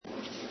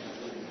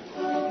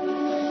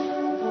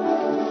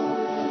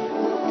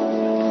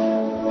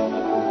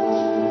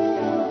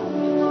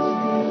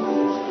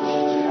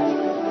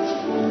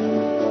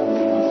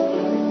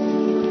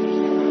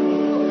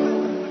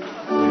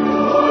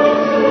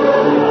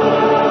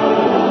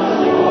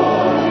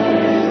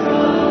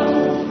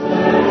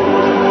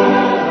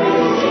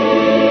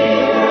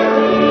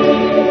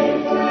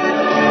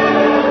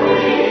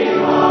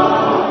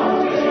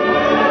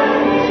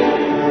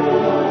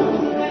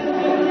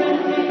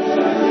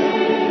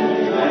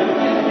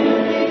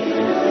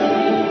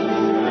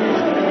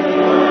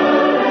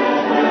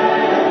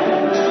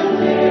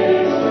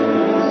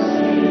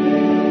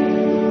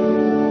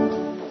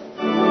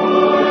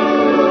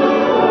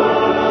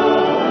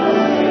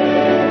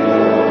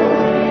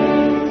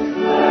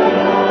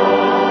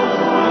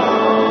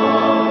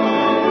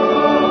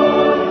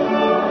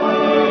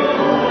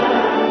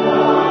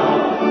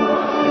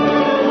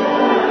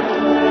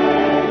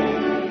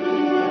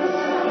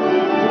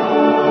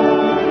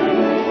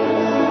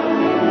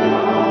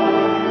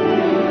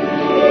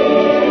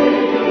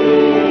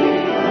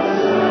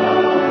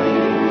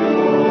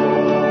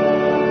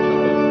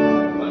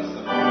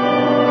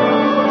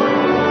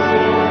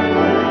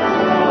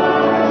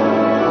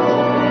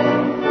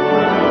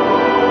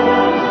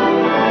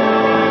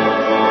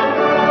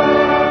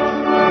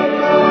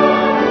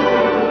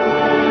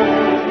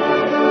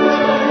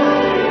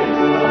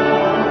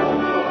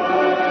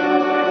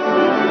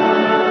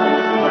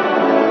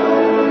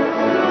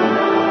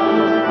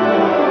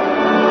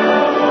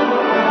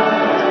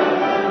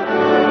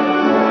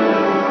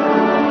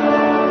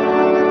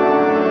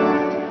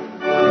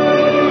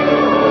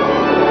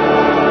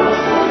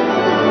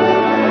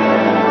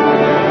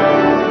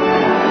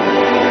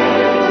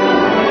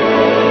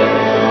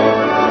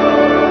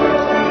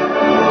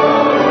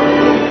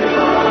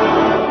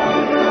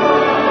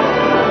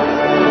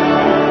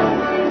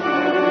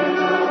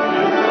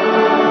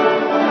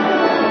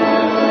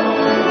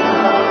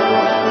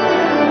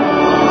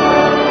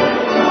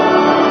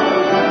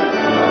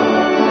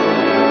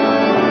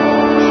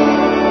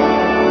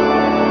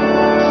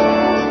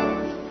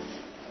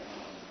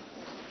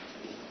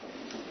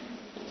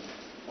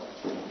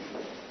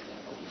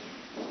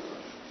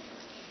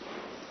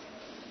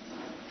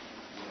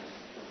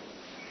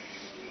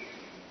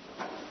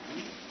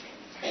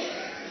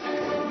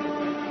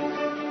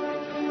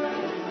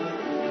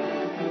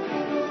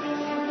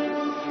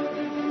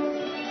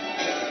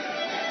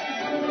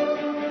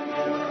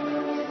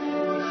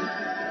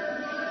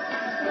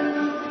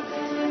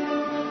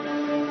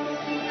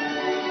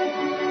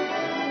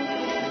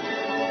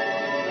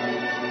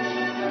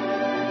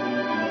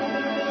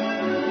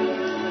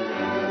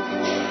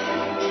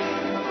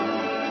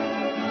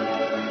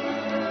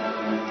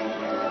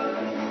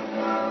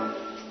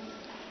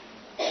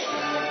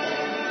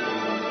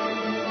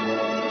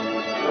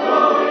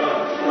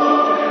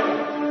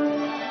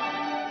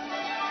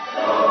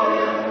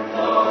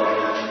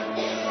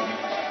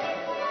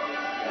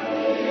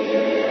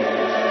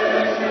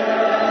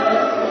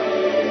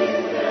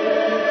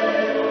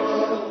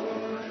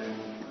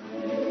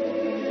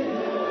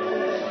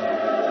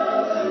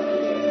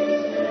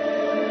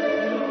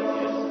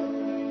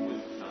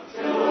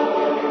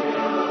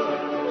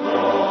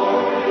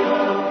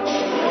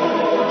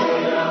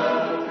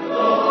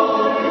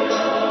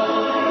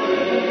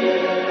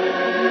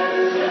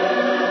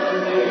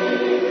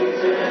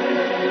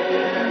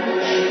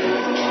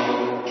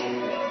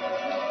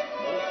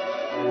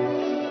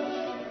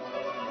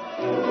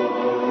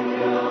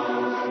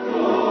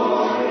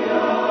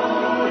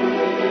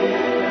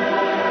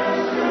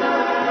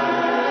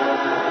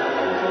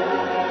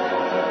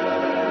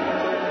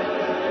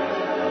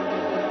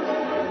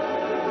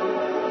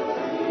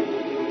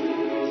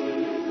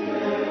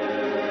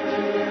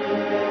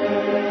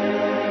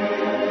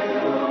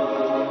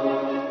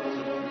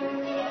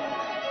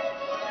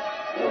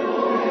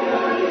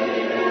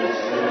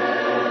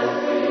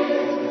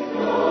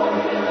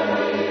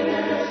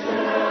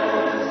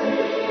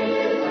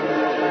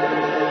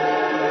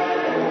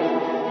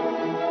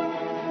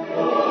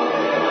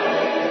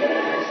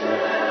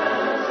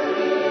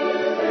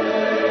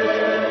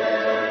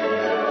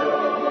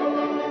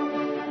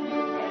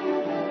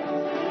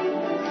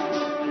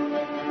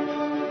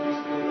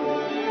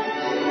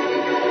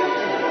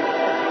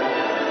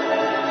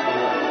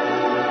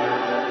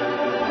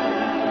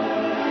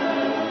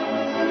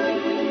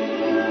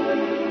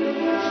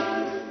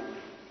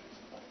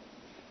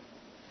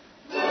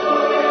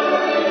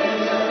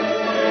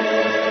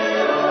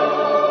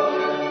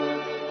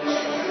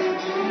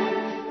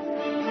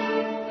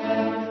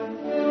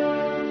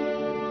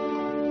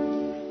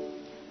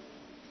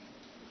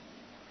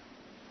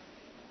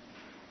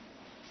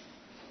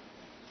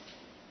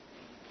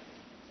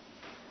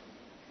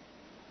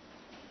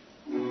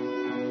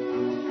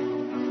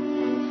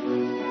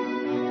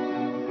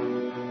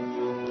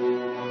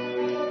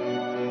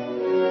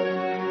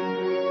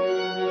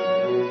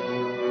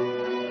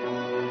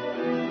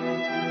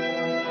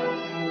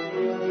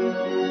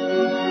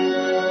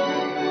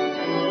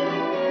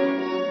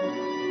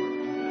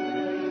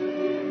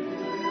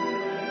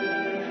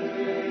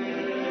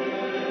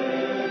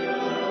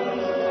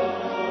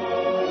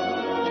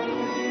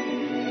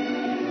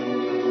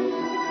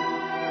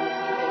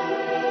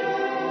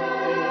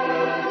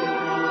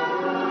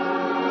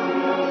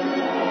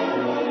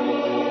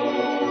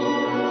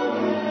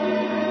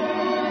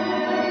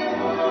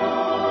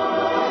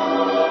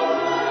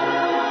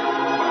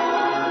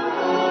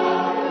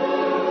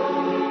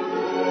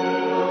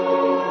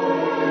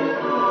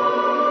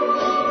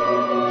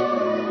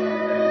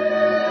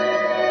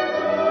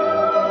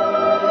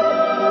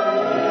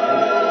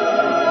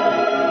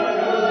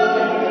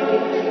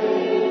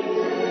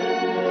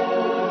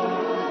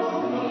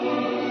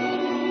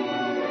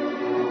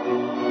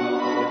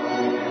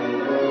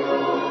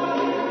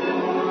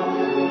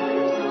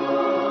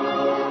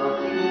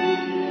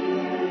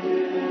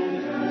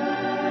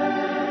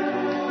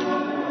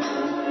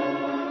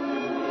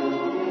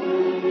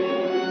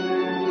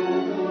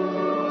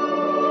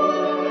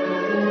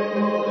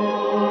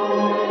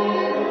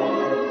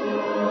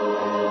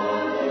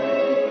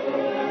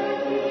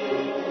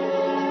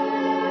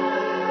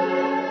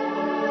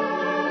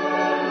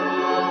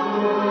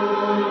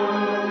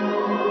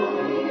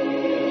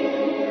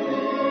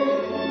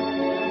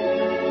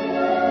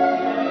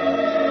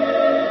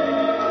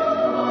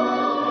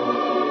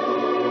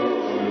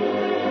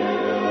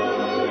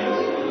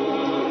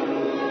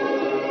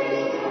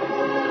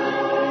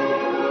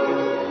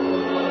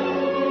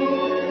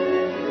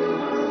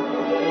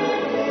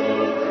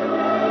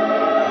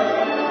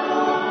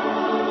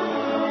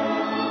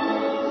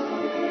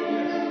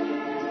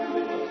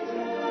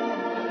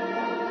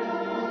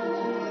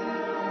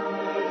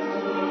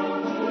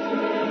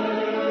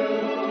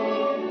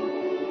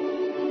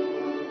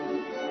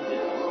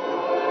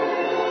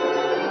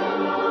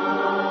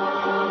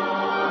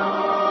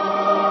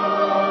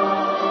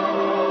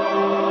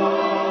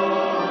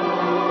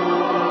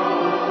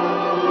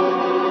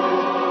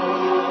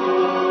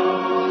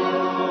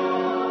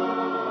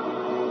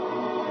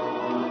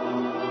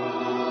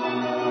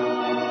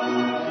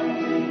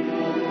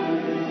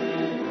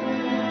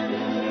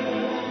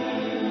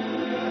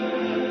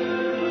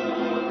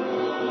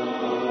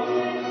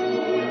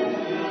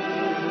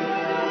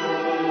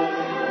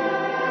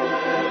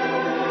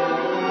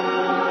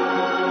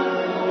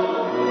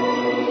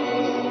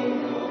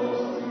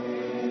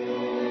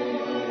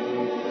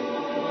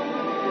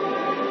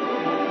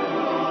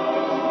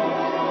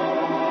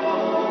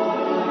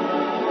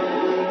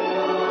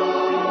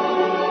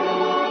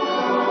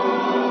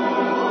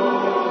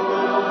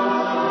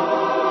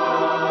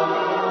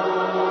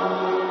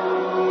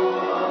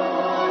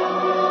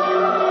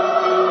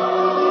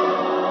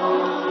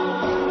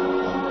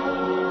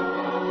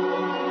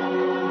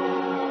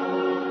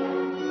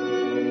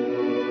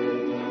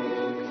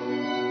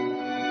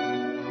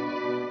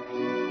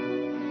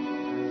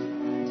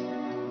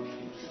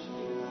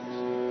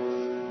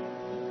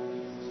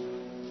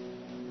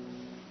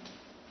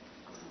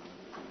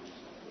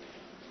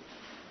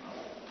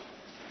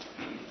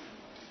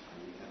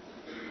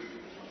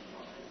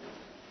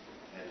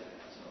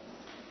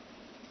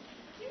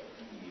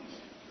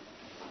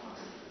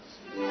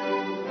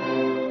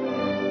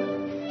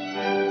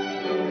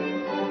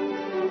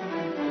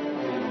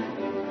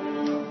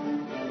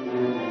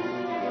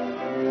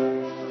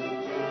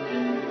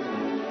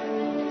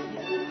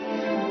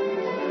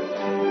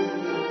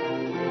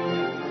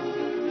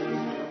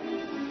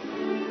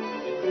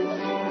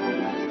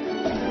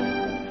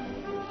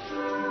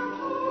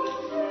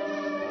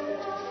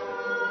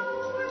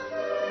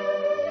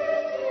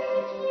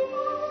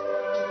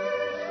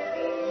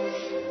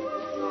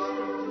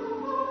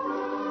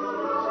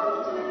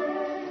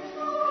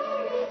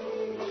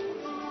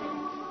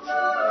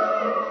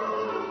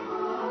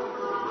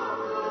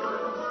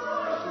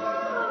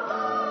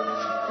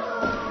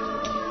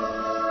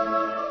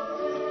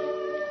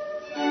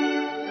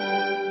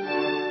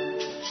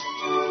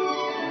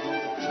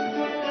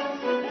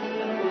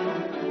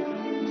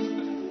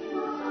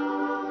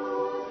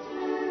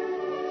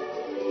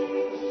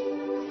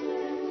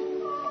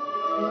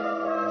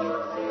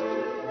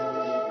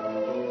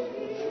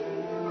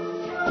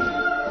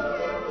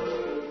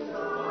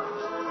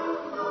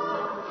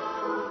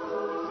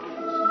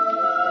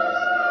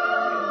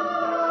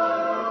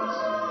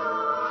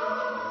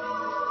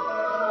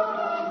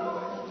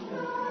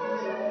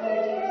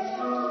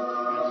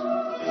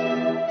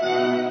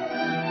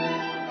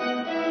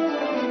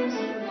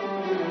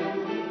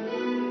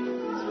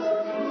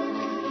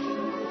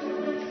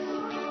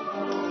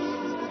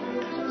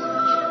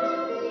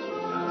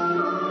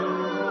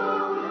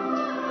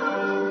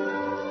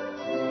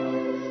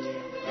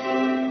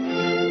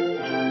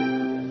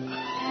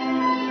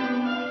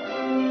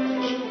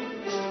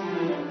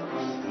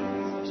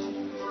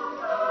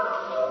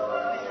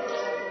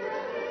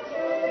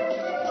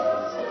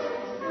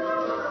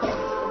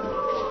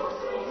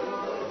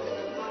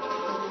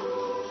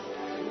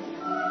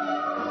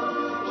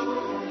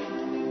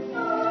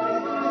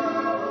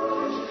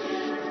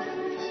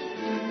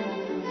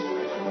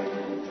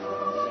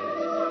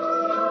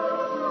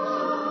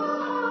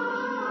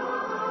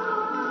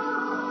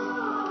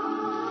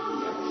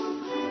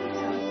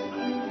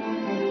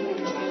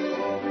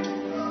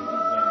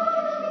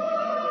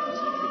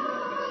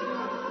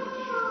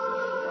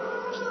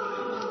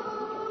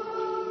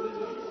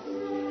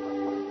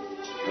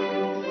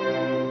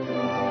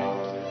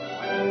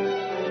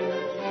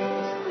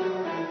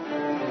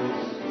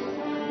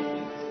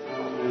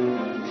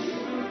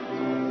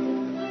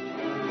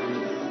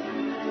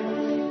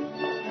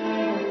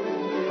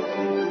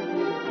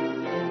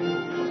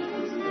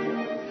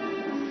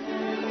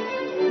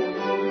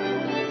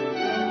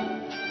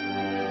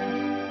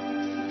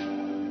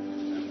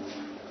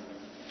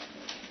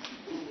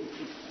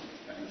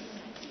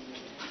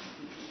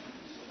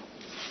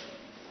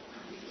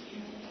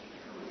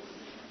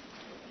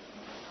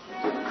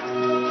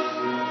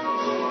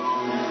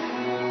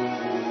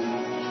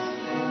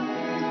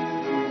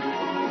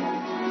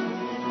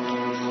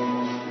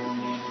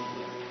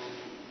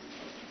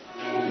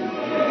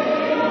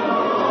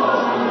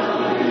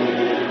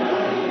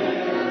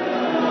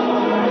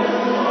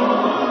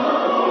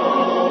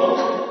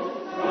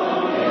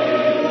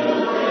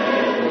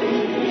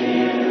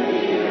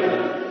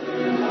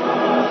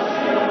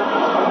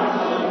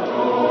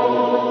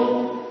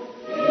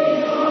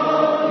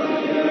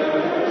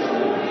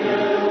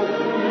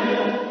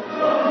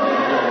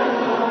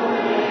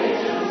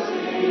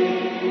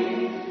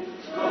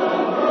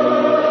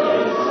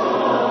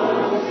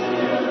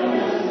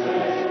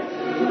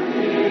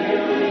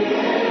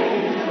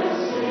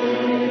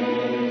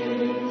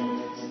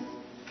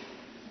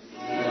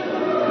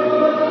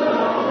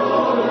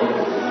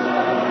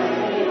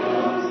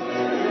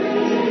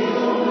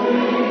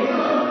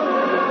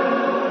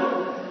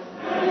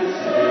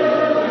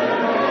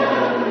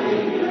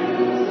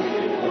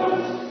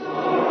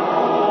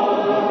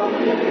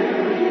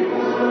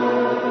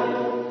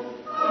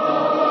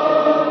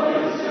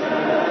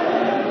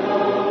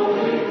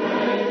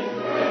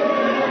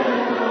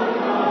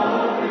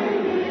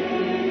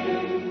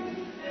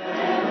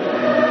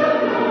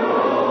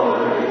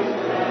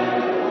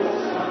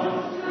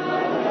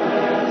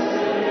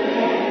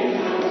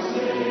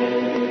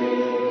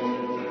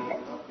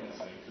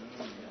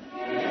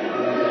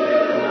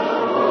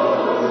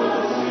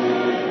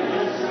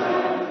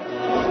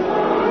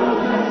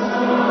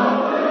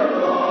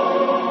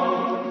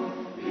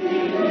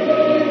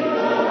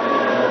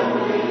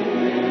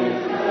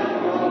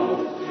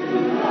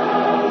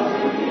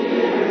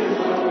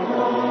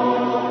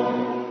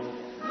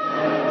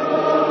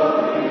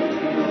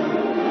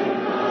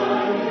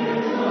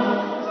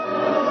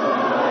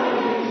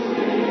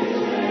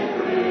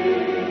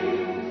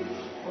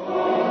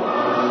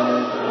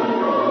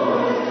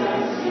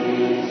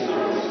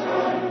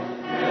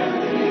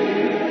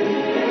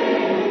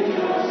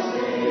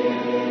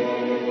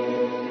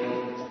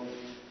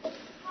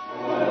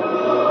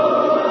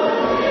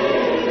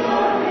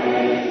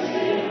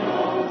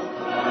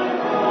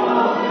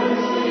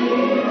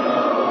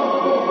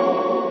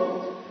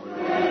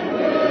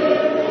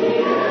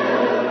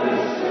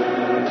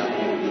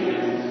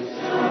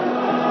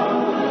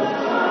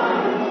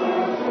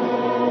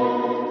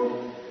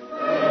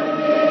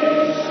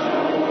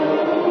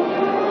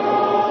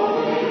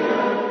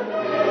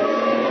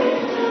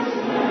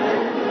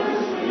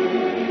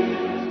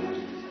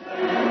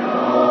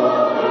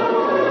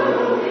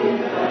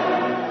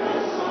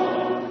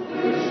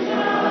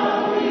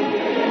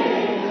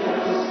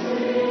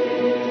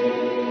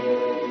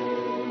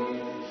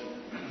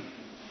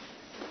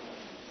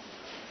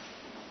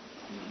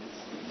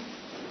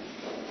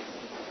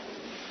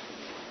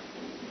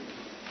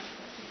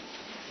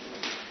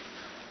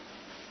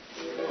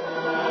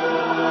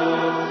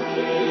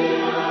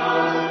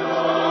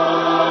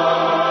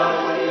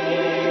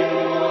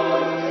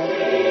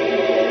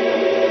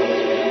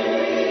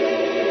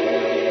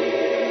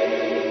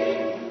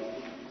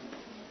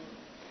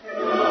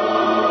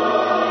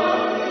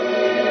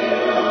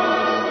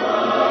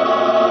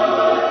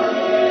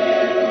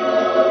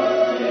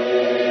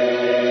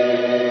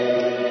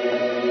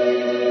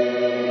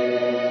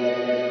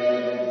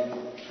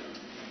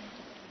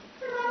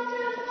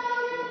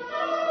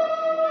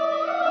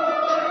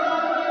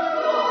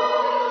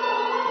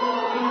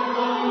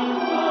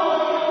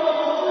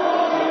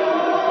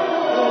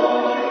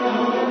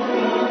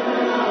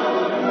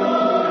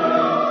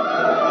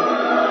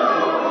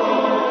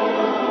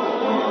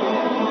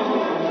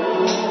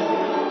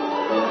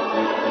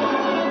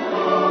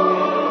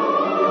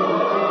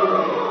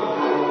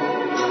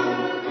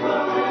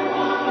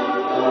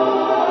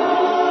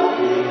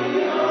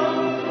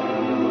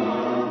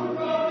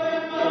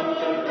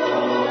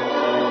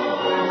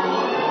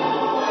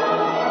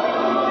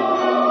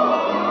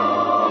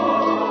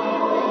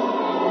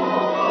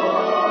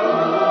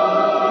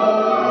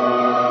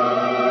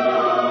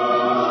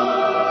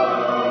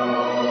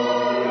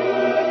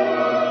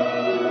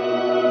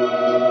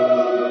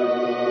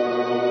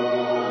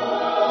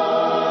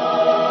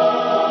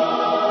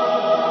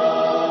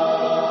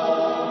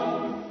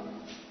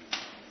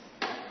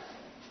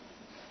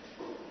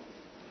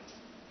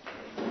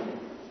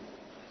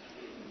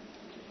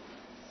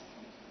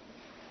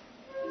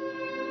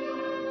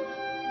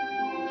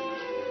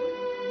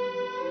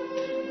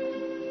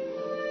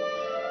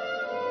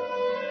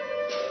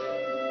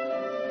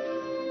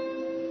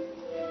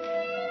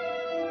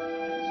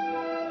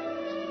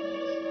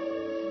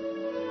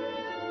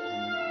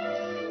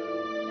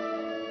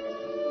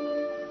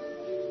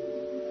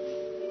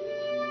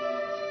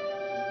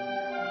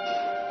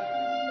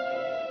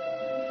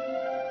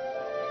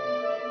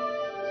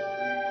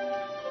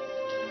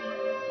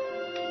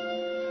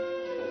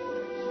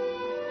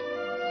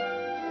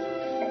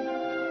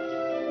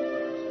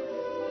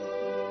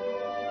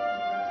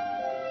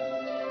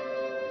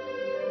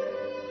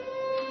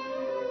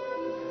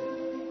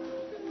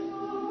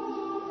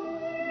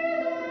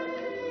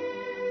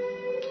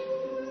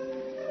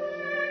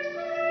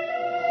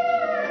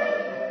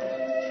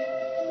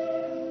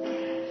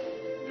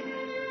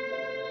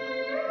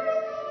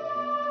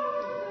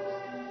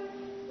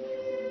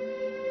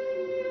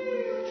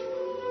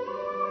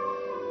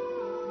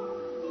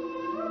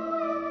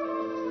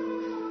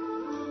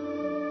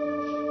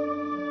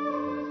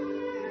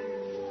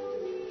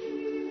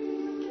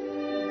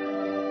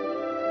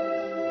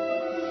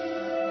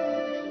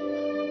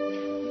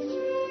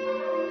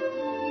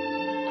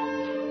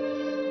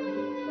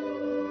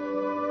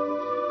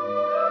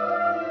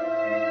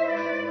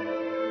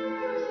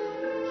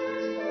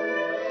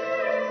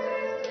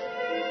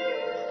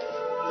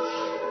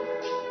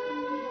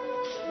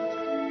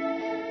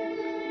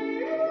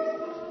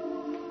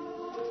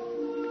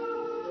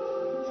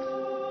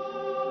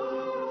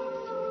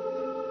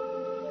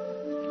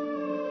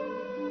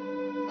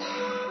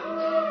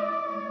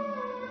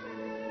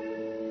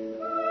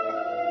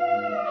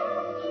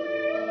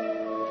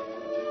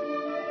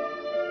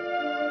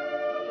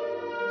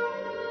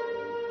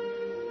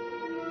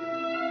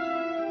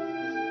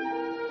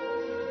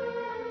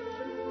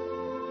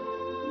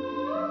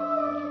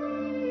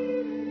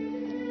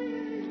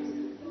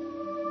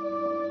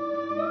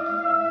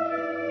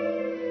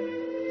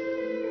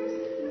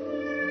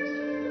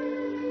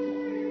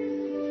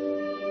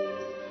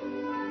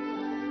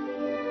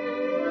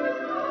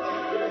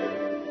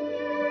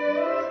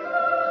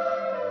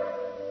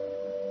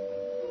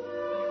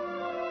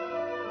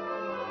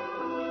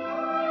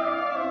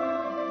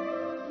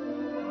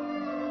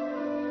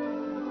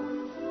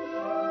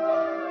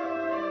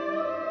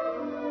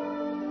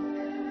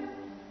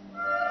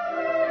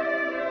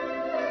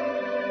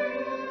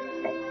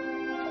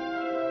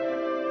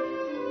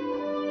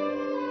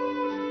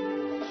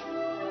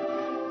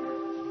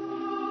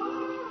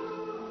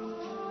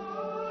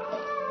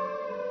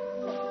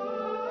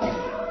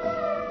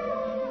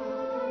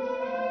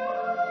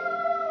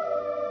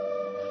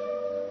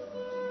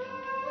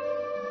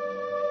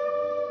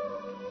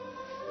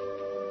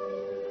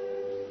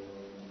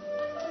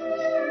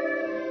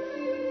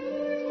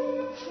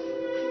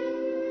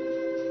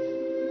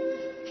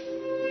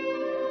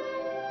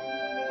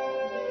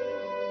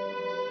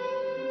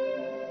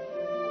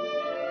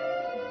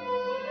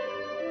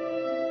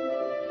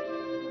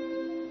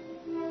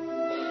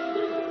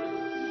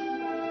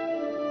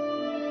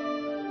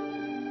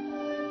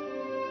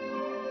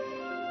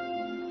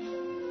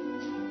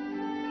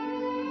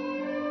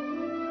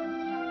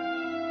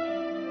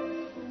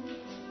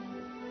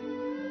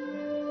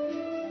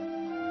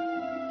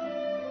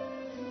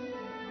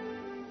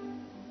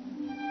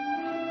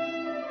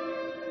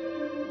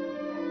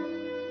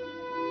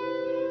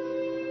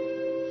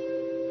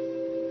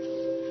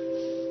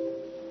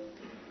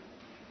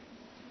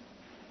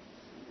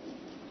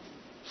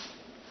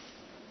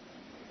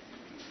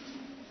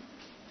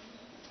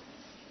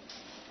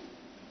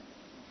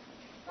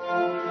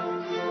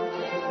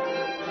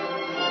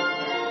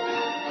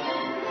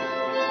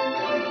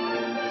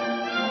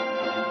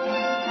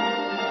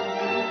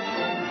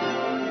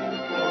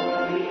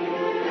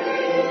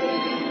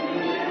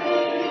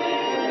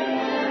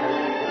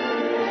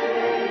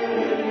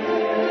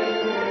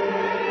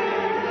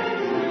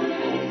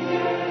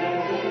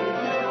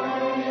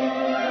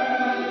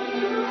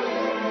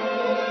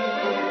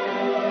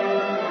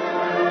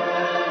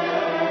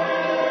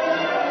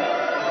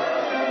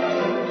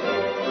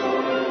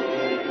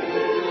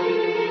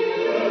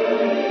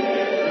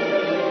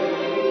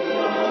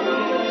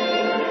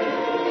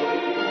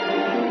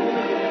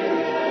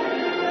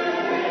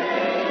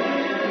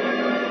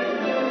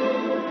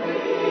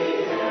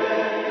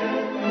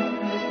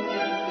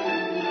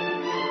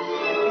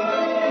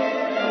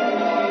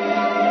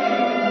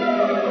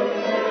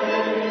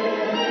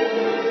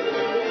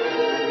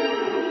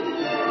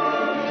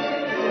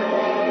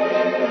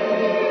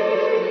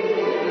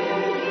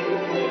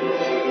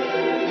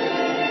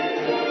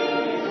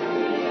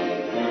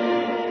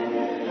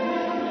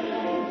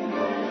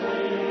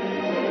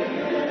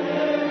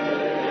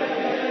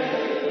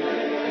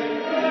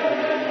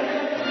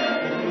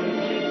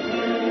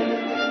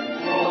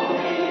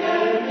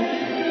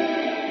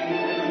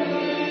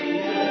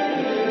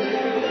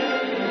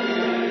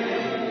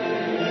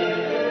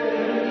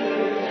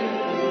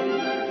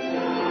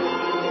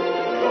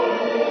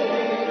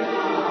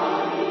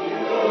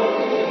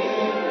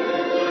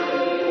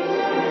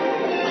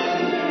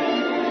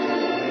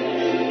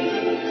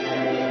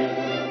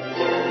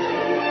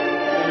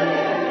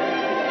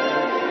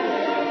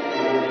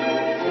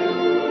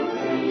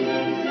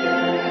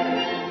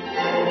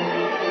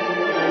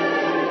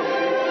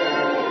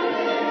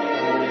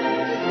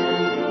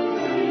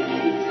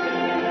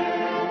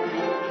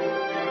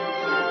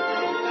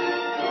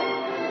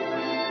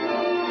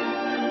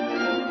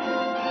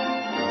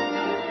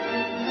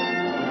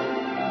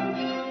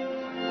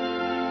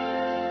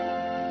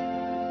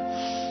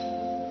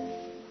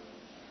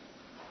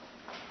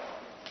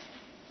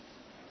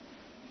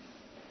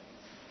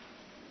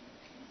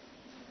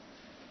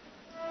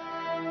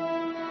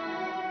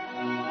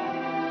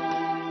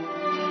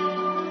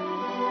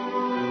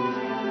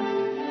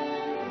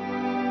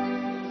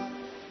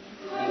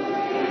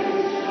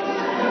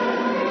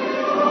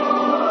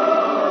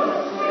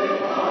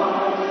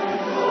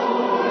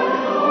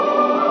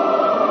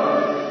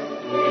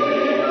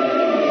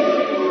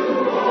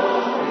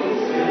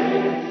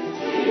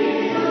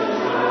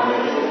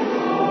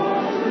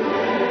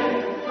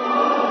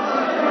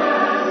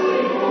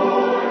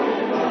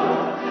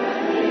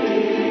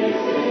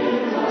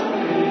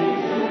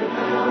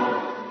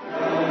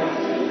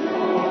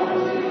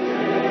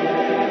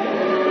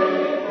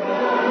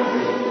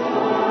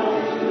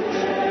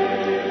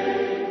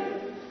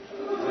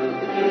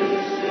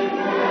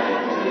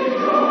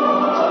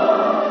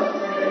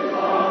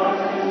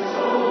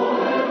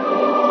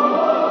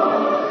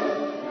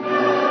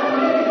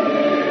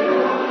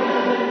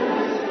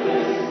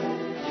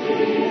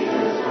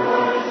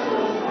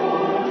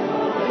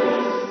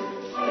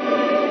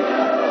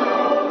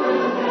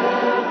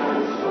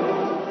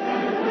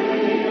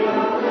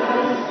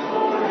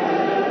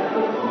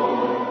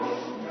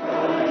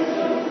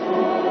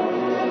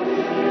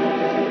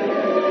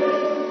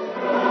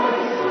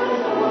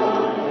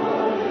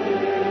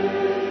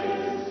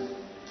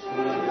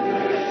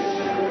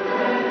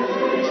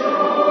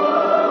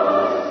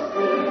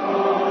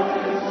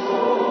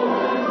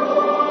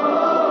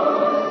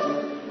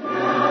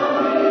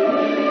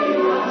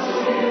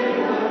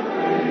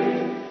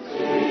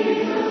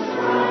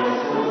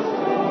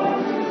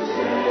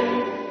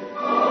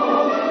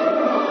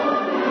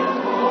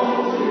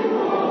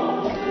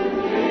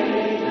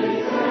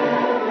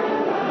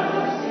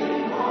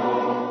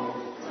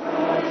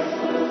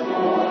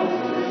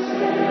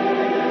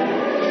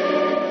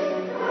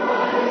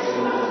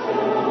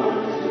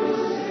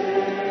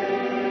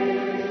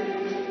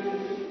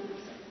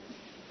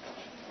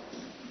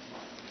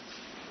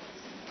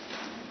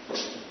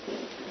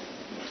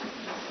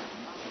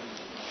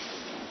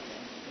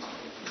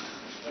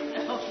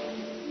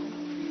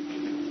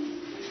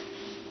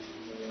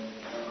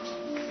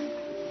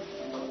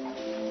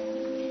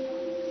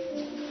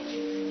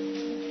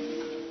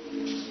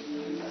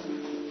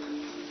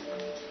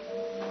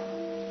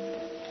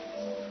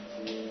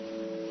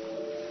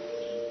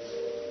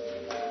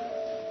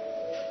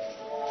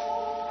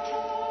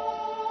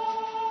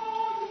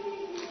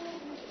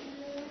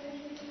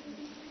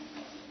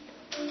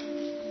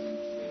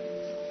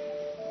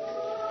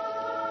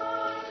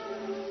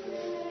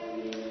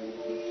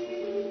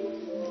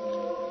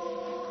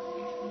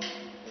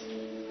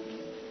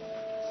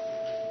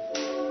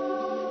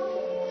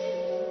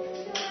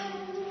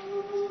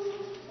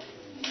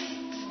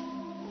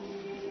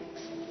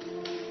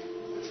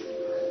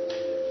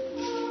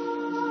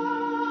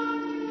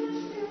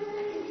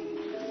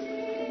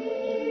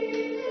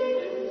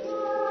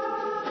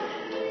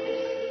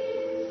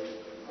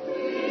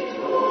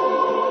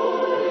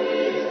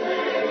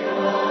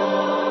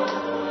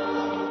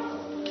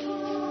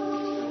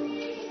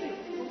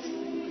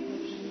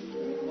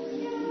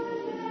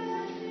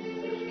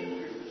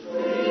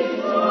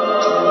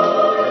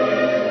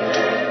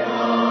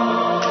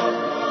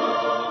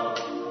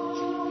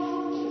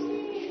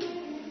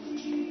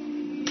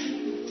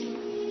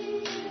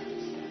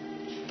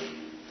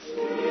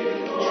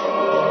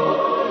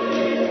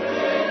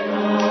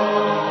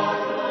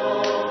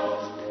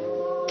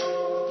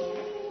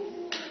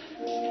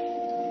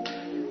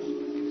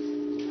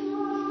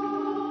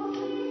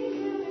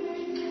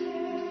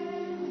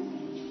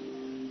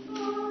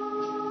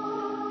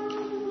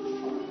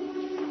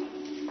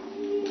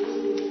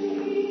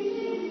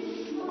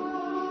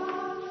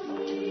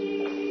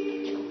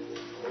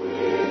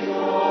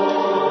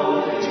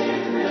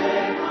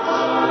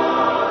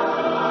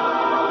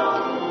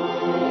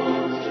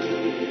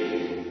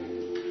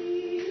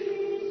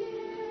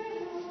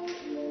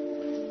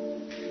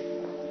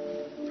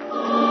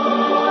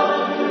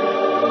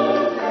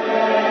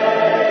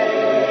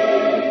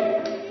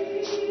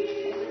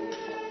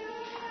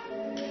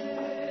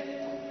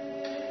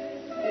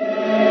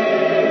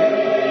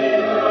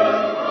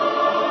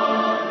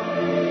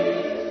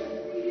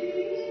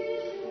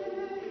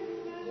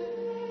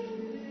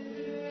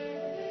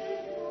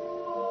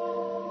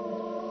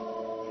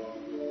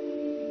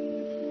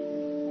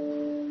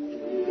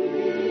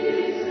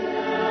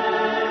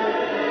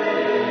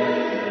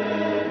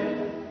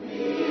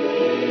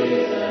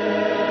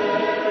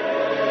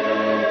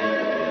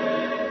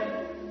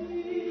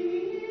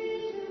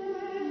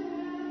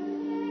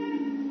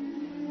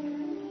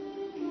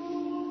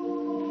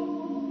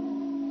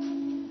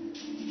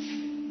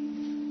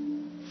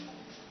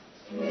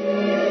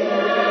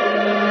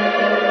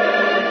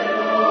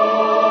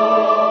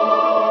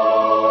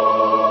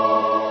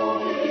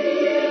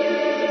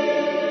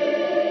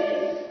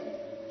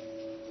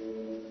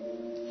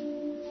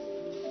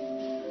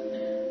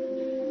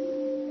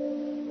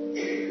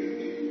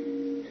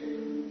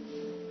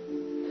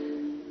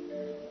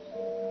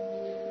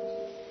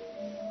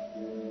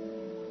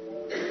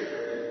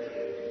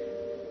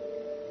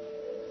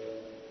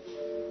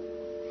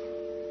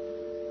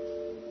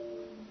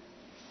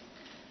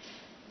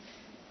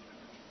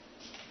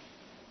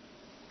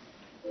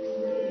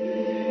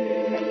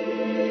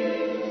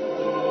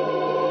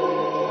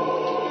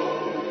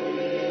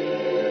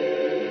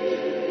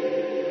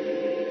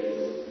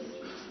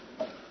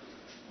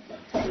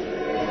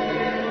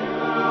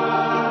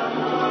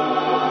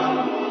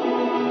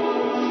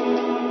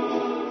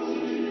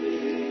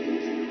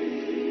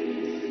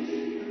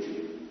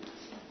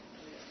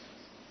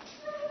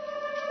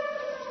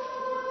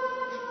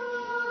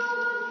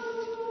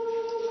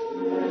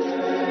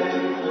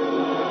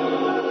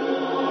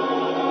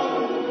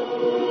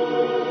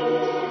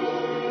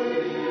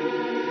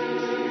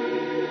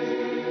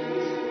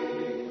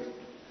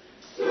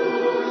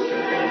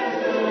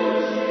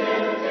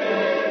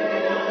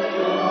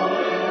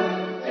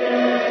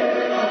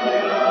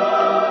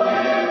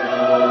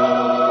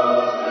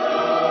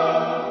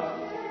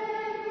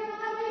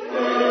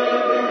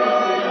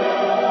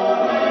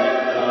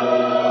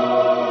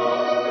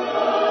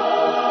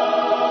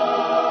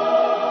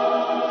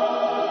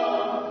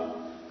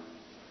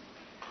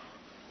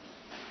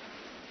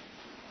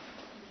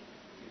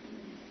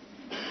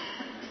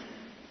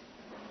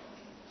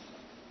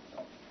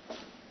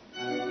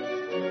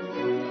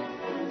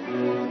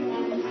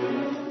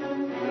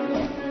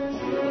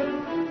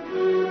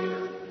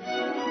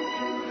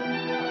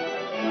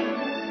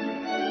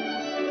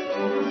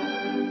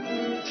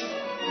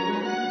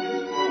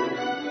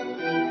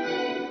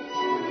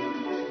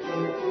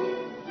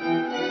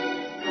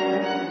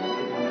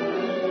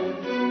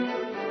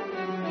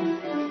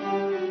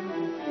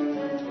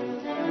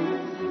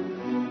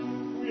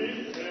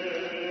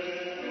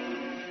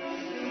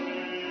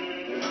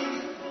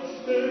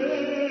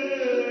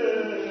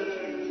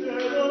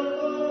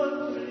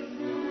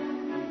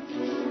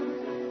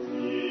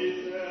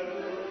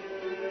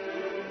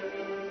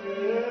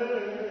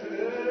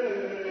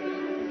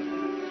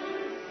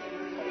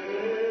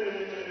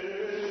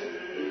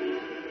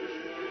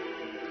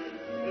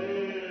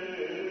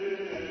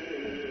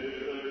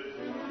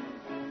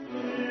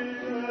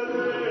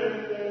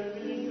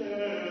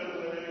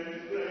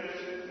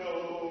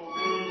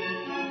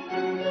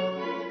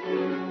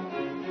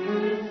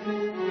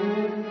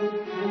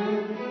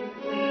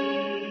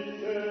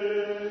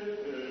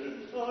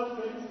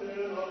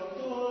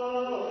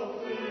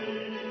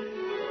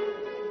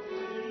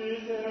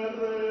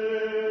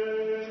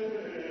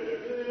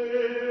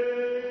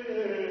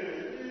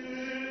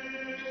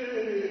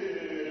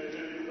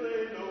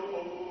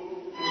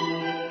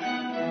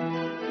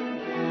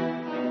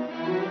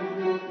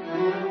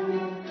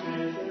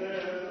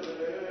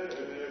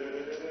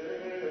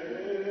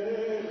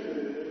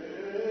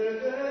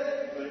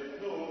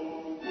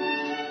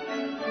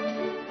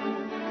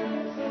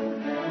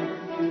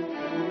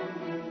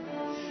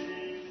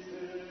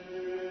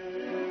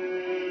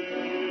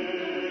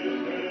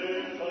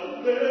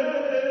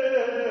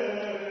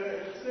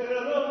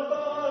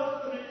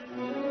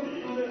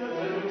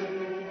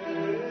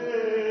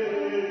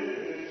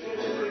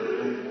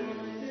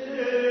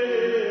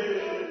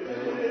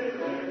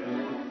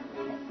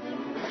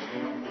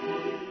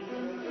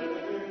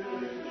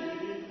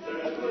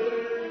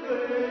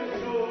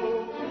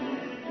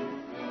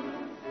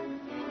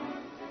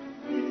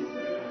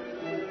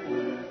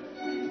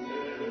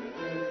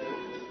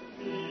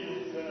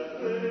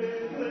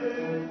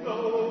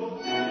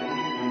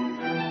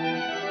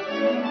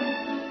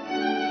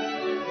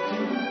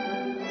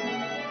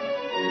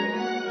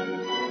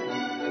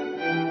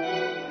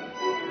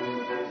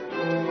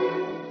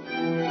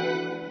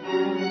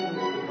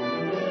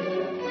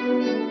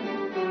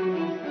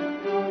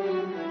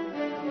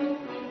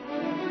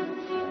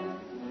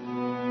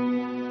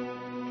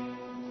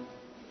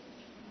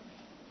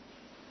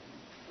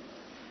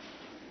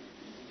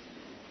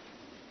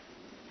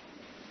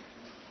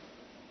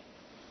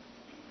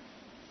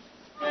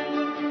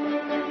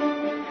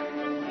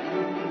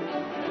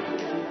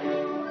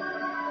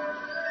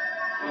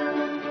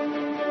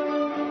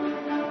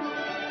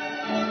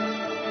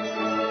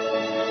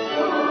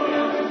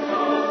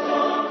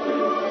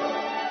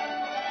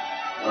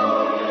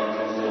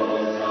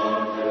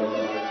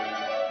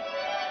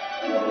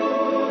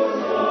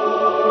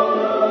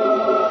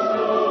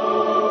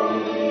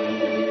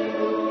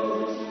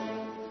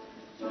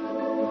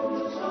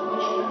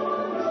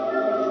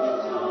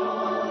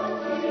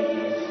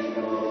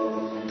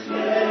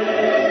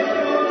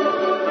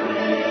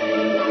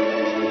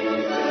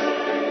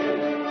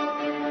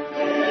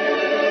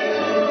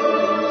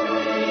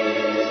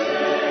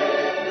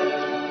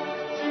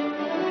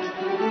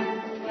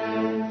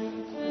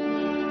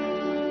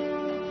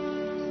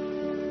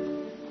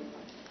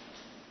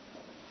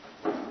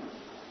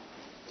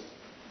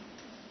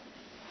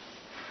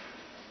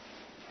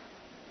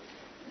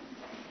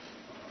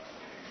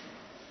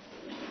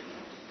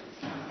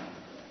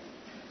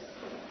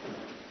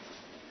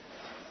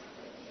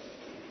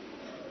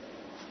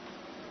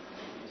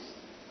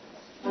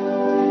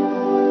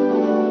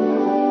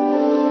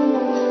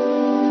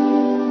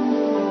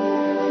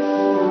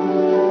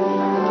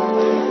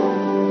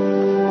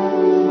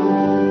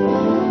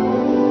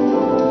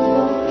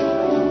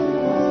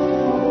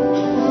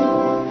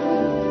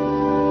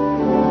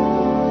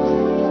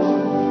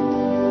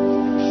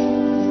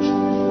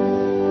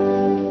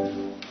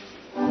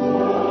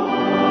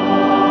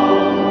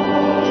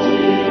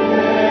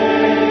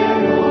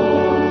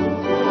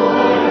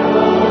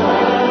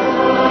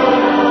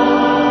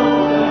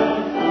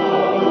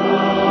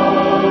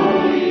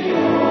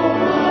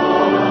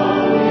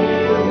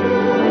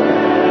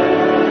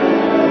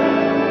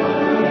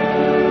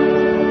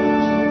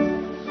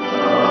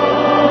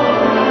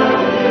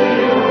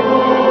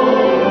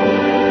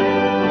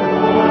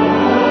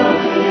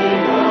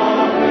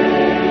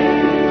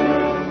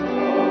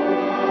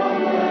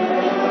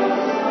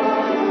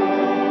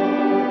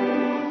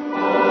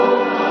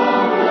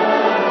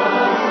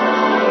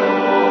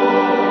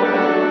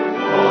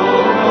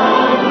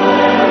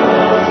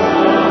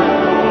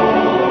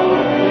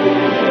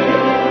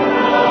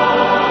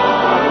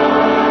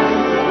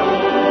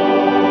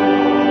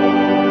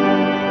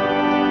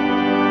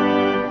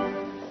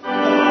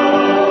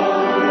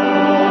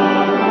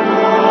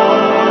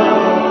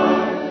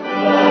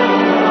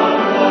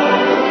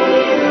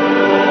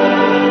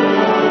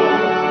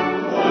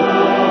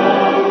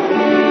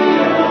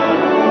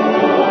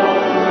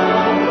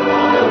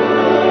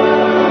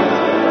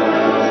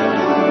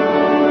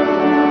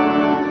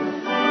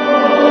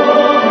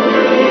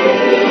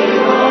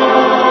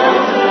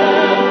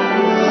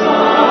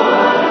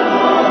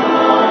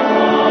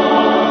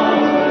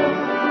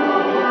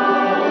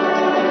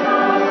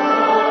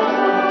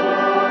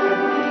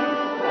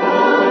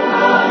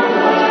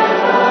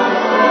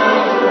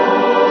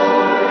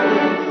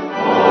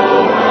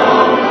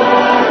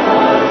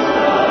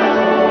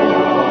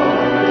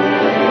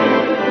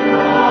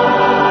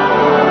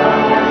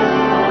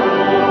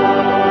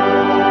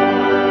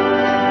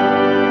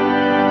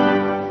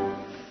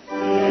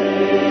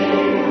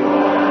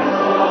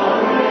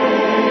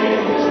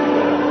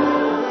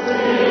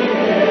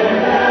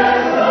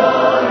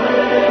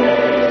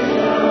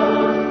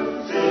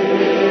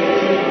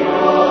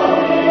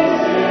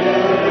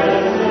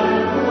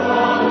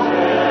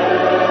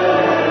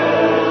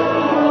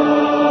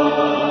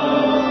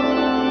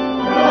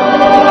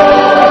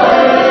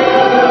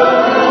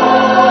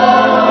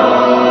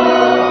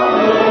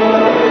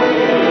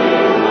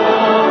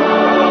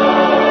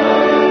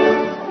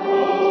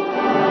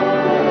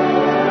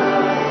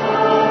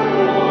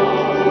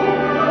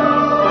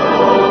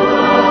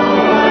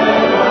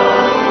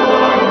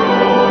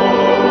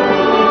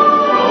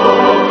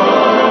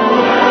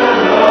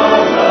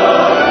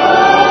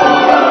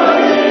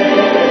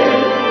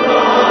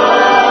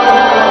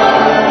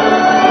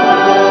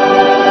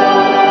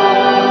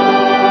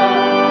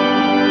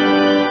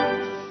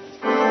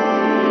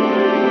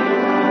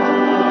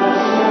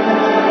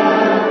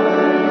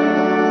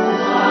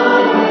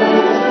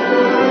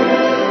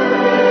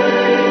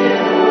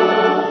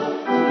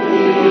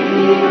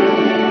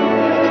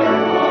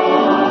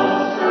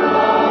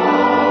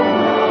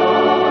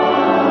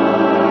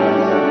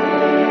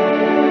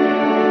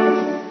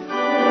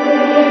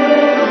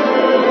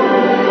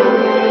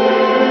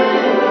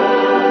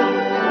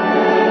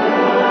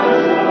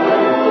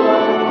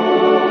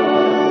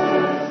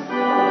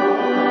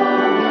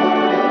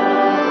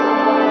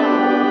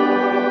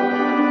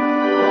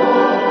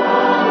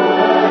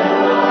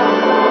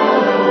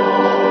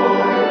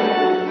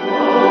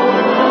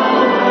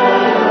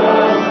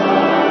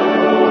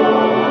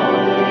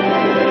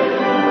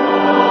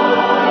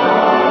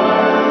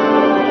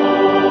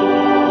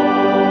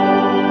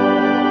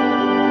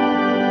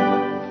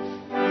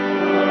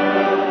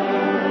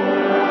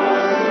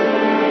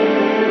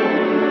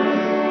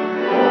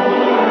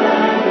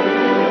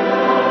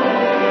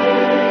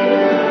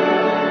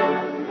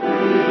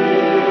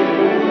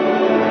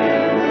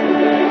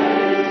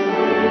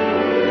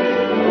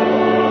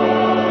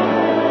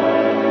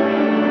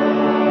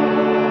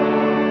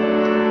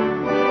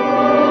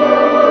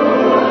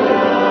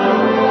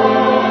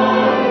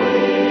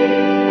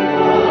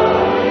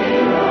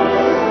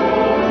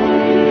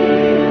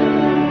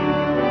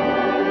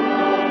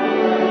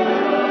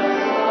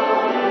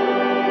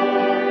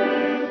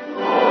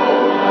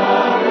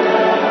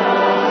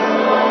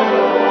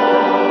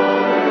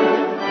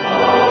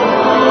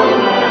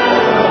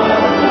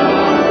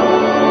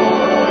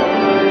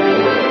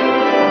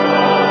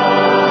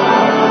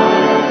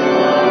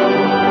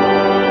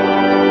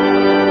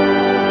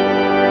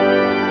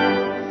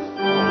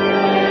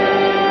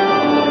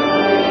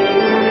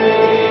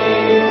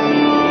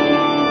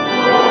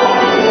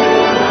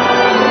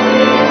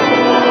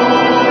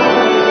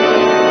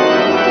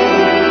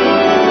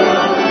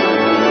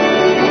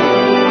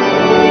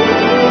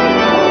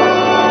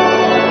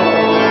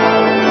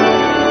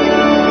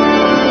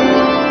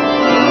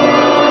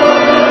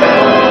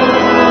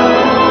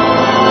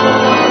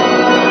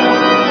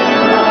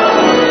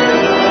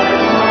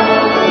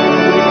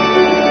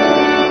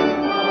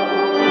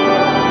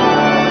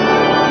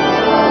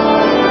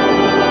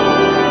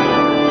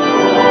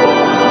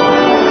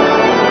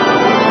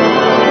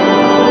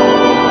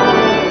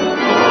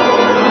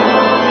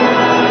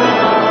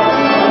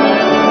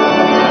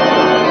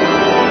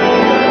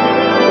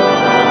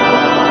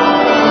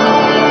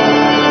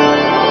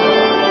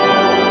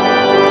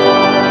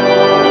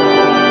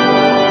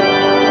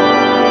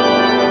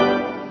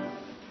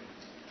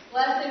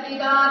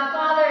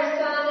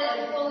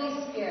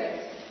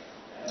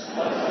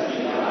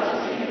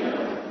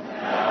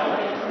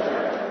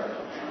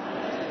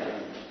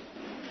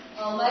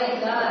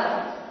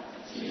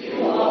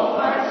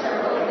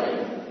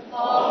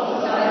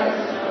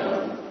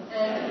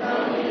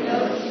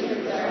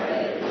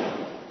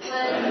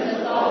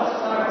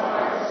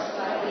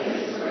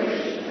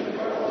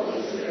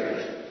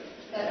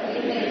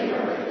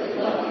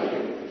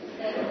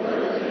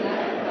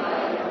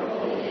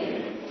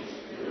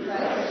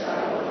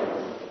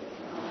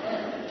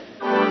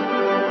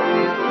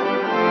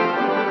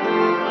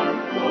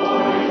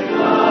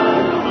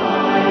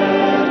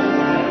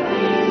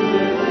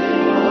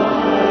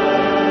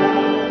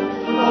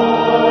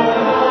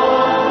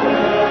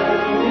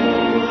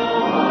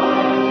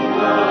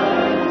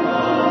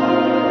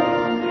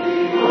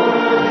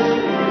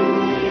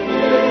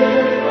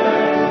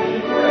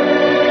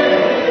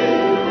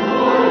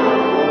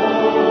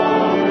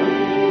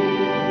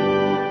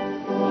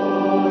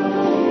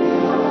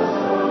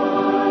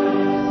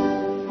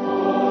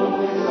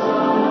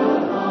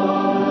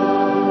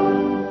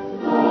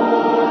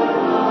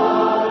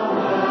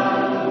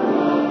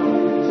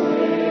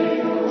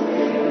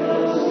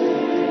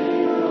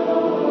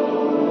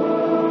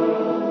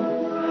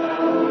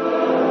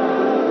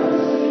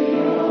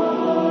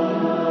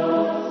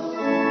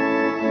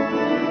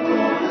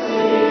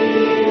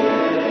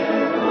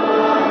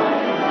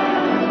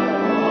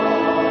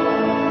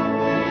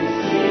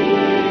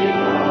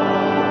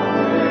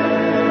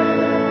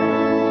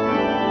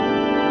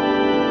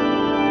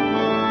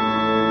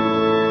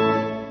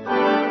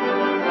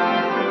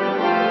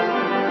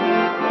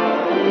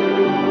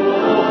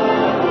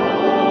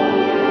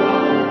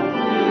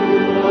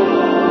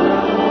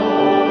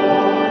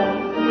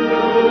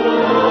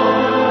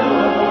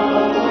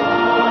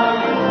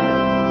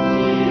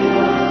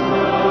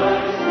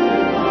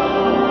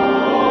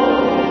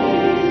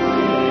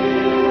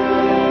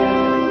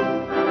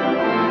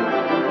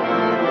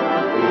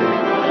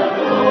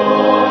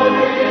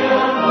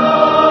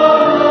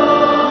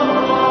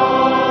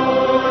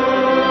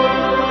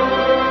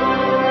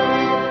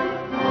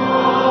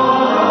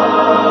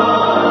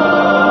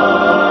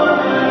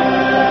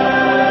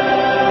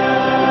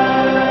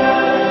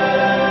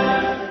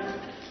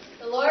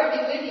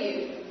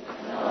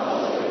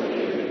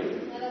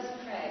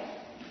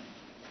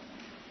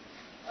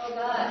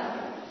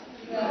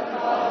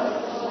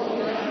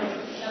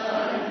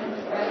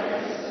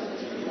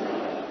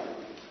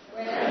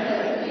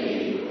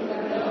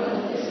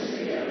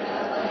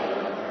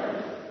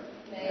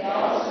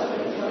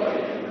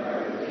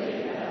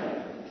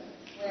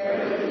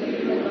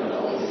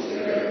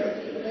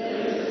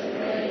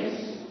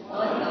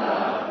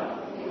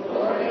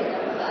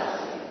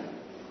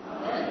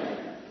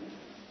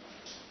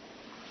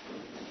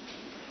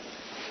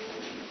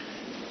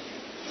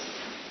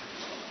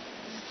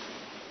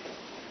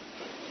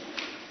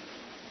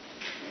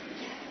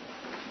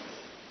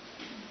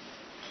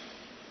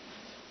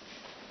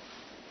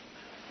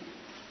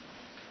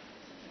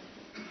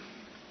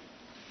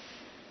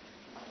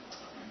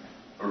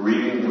A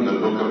reading from the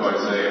book of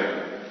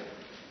Isaiah.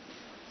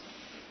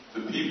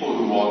 The people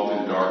who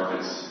walked in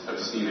darkness have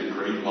seen a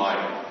great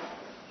light.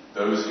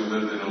 Those who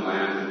lived in a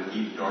land of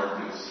deep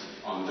darkness,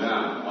 on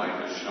them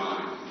light has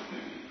shined.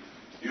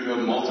 You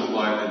have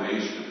multiplied the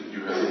nation.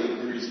 You have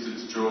increased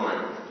its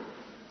joy.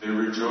 They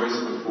rejoice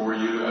before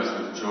you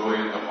as with joy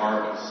at the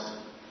harvest,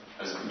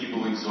 as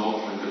people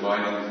exult when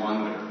dividing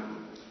plunder.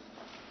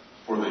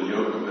 For the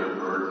yoke of their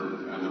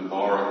burden and the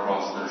bar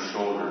across their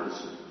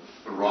shoulders,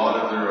 the rod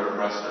of their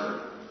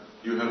oppressor,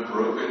 you have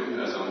broken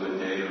as on the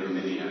day of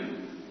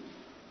Midian.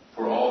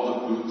 For all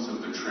the boots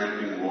of the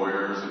tramping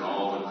warriors and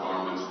all the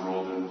garments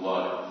rolled in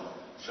blood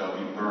shall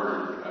be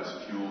burned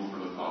as fuel for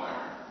the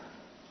fire.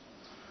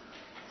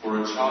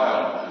 For a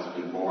child has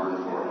been born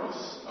for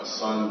us, a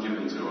son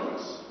given to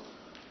us.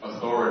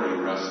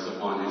 Authority rests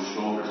upon his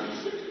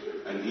shoulders,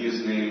 and he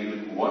is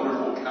named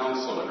Wonderful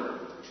Counselor,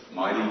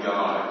 Mighty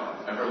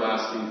God,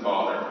 Everlasting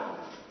Father,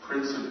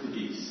 Prince of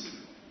Peace.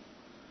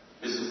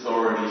 His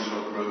authority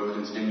shall grow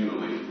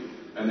continually,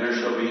 and there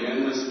shall be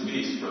endless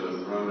peace for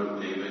the throne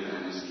of David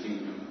and his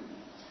kingdom.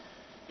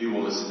 He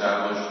will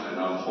establish and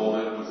uphold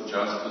it with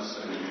justice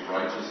and with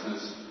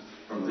righteousness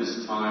from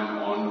this time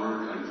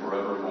onward and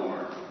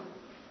forevermore.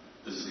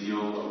 The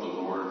zeal of the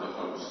Lord of the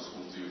hosts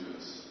will do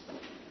this.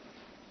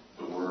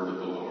 The word of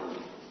the Lord.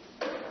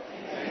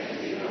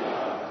 Thanks be to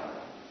God.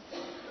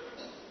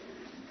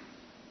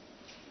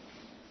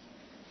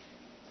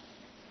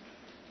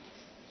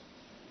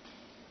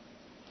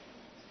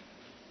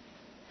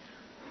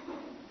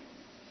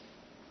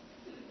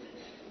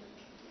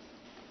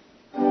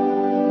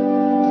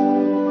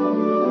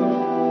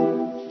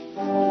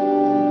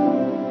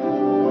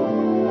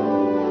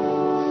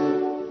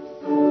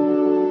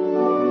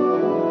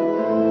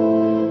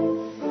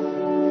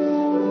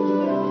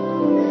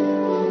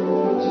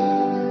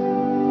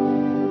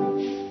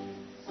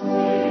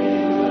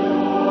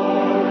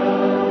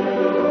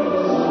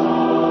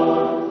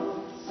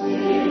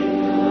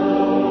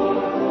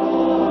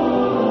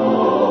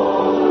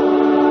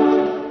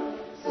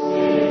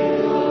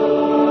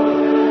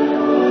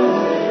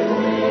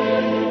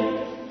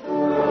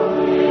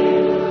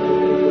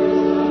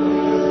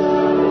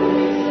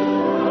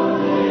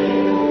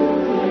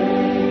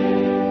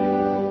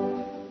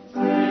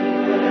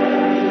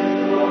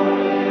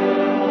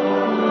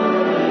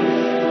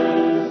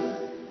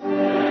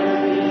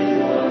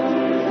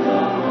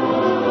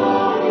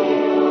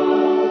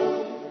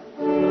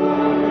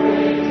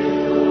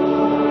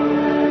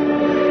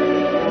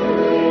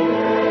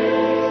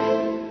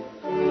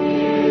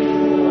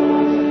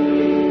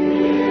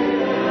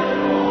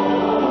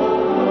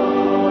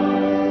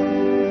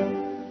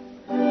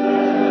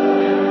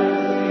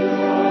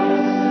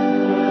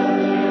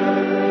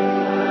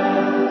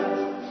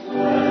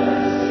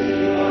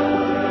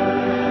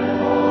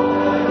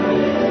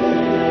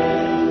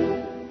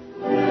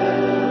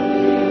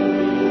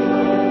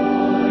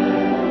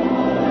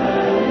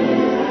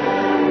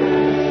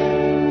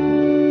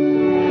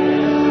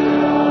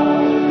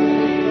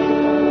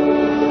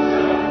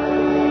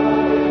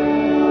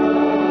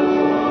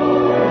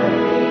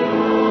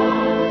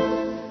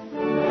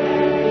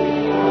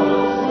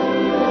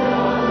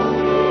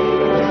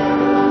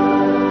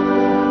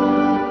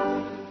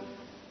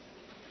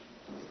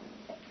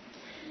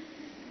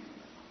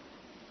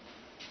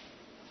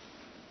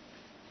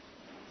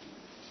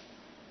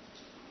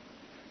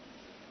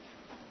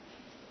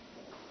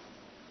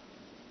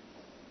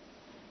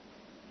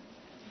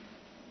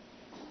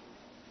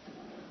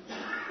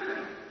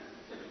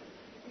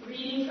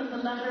 Reading from the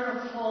letter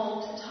of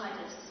Paul to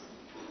Titus.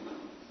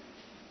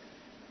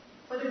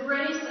 For the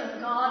grace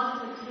of God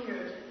has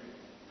appeared,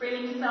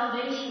 bringing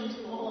salvation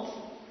to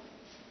all,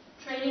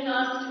 training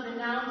us to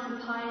renounce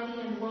impiety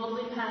and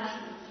worldly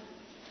passions,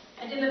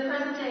 and in the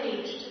present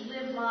age to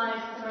live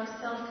lives that are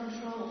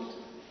self-controlled,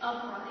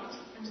 upright,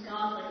 and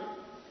godly,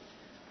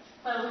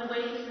 while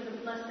we wait for the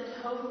blessed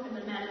hope and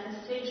the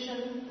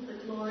manifestation of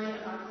the glory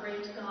of our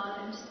great God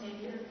and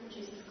Savior,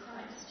 Jesus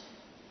Christ.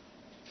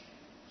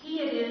 He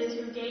it is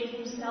who gave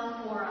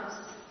himself for us,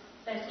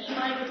 that he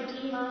might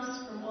redeem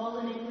us from all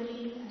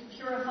iniquity and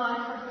purify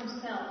for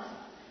himself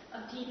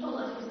a people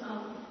of his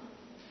own,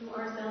 who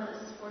are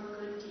zealous for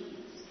good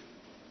deeds.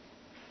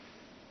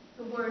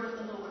 The word of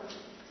the Lord.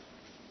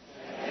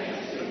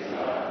 Thanks be to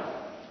God.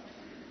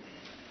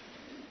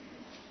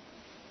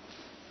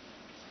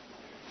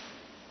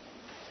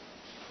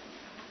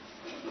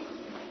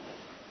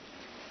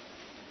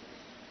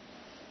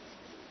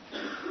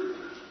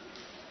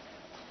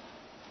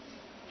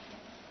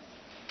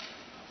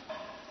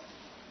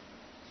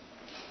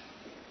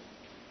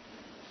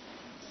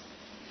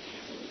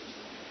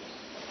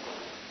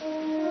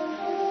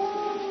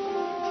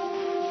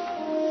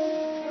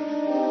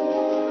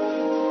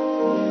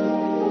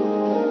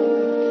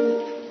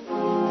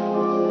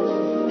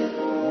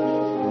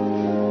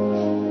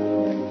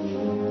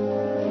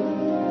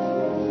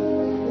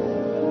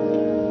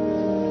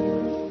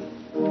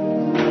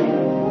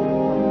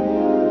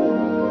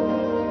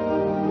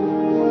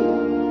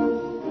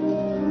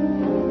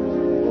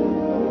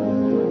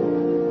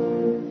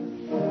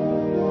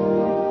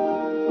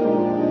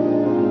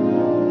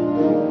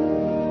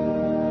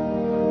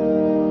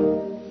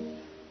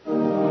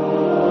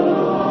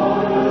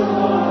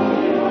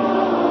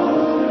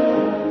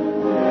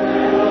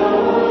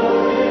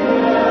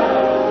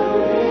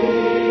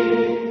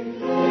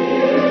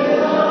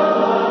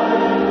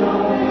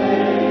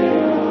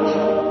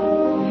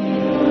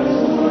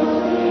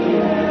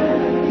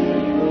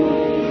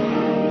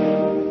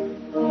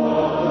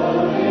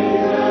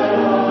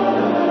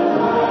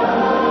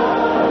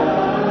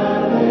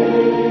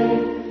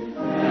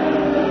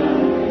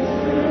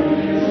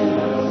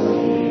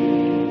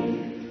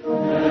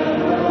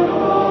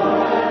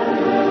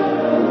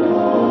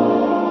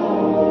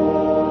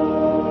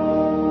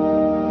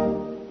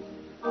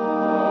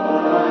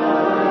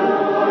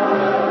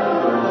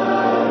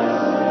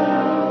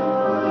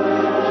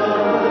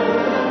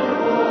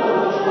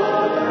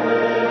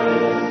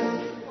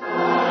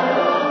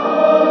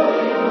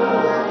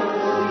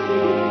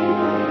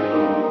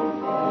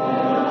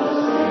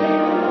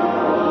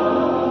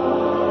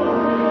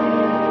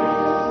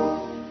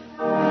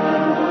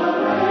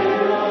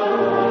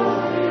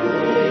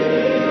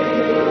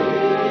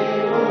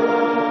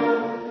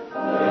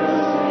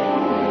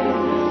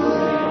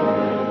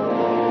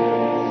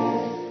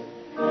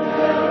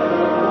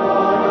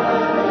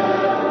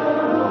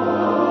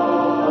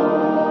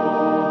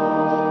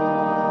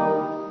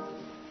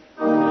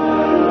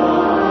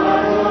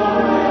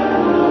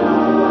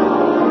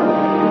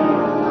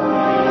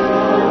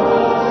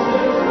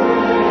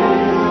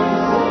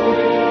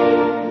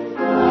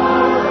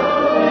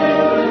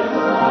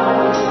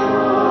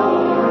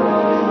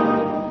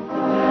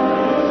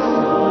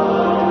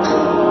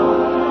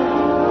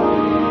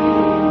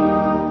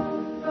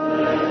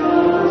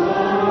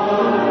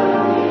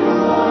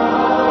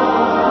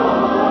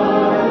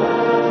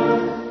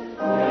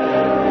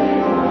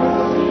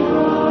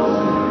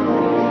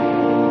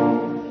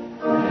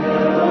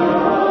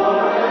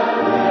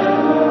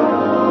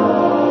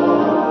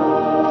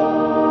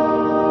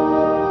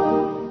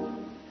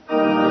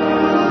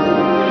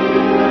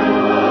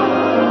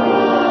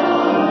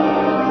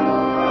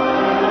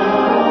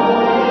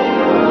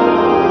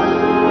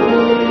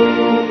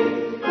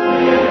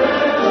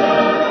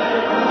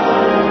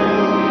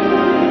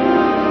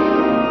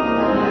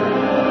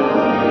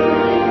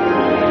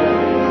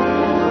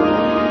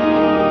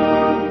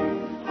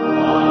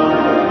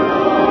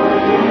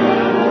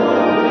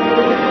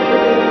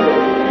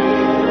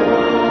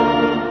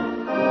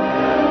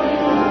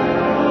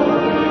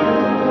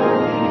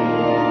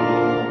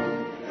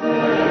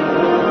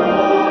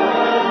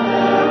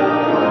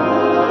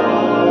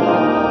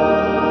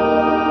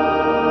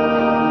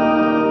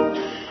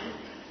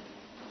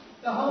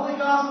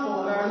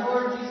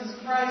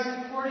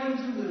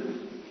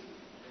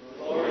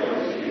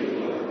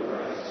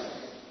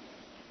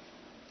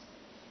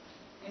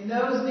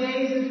 those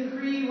days a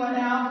decree went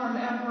out from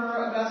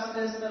Emperor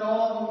Augustus that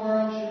all the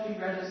world should be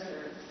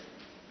registered.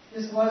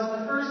 This was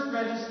the first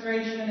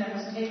registration and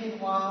was taken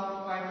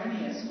while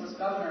Quirinius was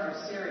governor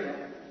of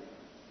Syria.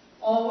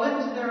 All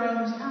went to their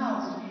own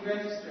towns to be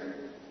registered.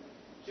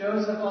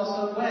 Joseph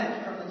also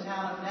went from the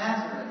town of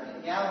Nazareth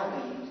in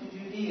Galilee to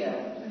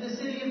Judea, to the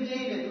city of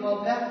David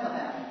called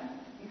Bethlehem,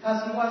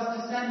 because he was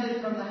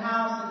descended from the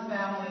house and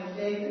family of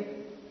David.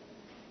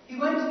 He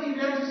went to be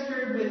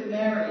registered with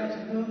Mary, to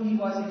whom he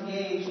was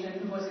engaged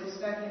and who was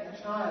expecting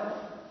a child.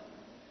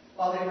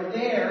 While they were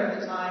there,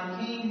 the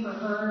time came for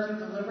her to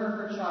deliver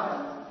her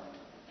child.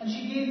 And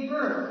she gave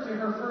birth to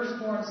her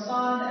firstborn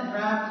son and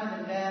wrapped him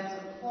in bands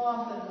of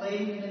cloth and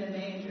laid him in a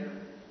manger,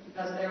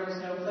 because there was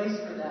no place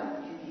for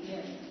them in the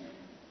inn.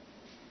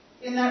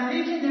 In that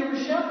region there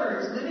were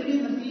shepherds living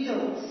in the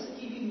fields,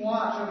 keeping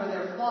watch over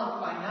their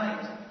flock by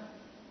night.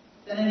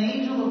 Then an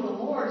angel of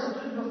the Lord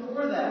stood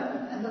before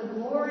them, and the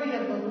glory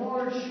of the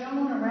Lord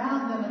shone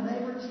around them, and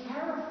they were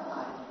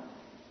terrified.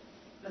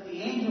 But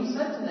the angel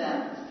said to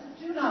them,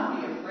 "Do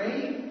not be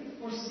afraid,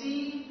 for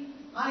see,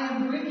 I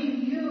am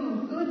bringing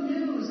you good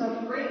news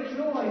of great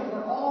joy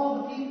for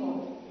all the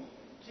people.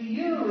 To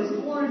you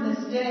is born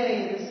this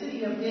day in the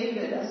city of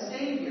David a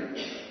Savior,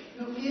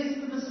 who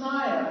is the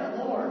Messiah,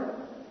 the Lord.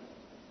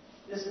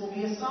 This will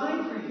be a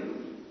sign for you.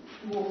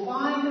 You will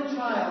find a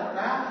child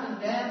wrapped in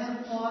bands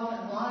of cloth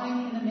and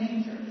lying in a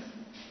manger."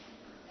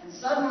 And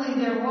suddenly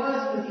there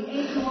was with the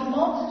angel a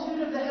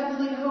multitude of the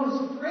heavenly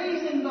host,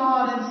 praising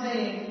God and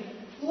saying,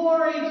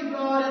 "Glory to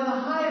God in the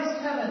highest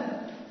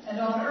heaven, and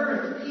on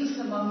earth peace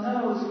among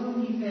those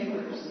whom he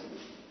favors."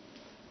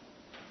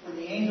 When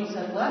the angels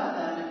had left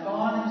them and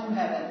gone into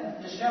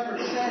heaven, the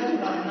shepherds said to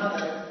one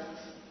another,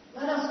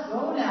 "Let us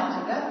go now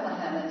to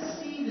Bethlehem and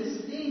see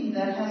this thing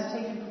that has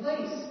taken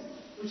place,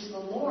 which the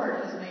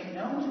Lord has made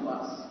known to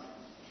us."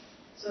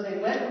 So they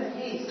went with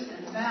haste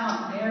and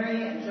found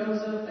Mary and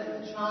Joseph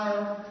and the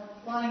child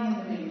lying in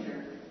the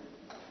manger.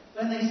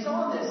 When they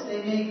saw this,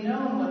 they made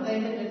known what they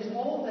had been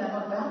told them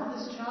about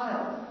this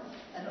child,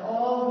 and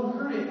all who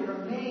heard it were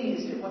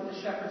amazed at what the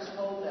shepherds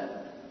told them.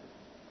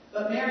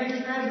 But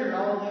Mary treasured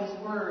all these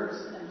words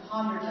and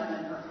pondered them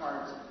in her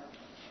heart.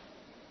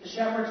 The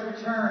shepherds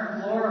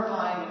returned,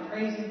 glorifying and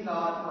praising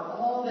God for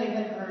all they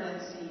had heard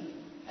and seen,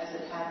 as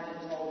it had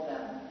been told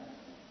them.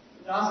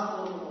 The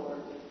Gospel of the Lord.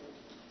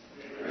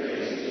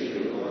 Praise to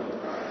you,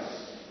 Lord Christ.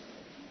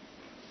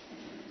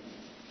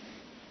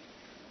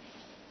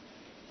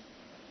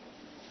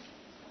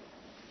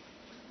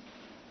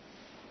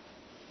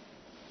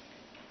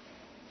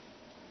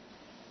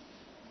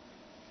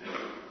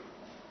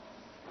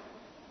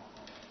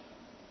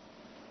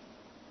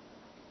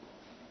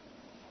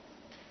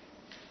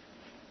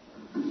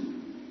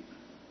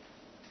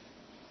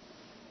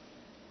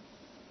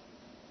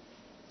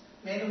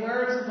 May the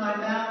words of my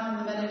mouth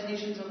and the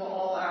meditations of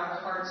all our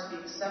hearts be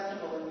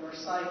acceptable in your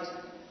sight,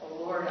 O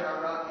Lord,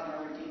 our rock and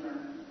our Redeemer.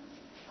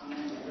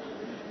 Amen.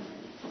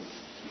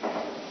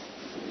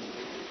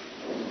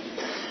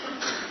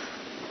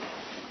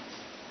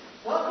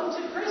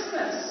 Welcome to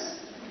Christmas.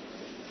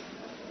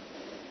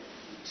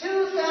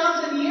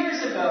 2,000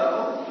 years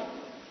ago,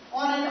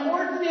 on an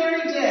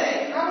ordinary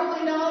day,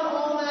 probably not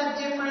all that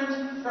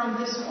different from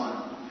this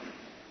one,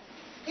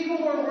 people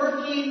were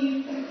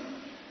working,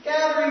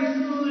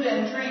 gathering food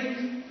and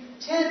drink,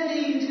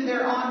 tending to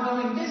their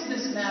ongoing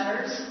business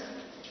matters,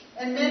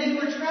 and many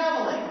were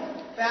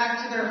traveling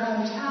back to their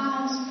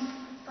hometowns.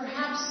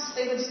 Perhaps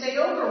they would stay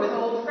over with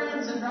old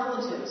friends and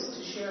relatives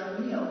to share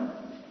a meal.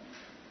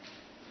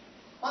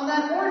 On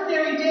that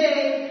ordinary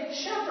day,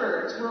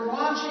 shepherds were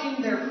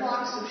watching their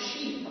flocks of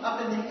sheep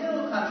up in the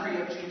hill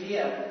country of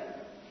Judea.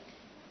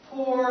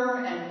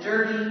 Poor and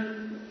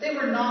dirty, they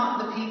were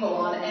not the people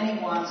on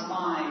anyone's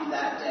mind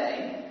that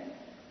day.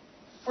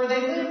 For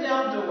they lived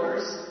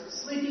outdoors,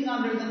 sleeping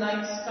under the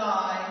night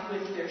sky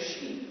with their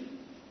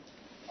sheep,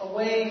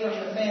 away from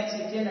the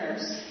fancy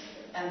dinners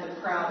and the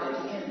crowded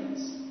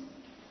inns.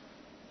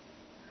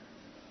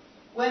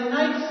 When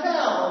night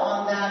fell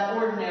on that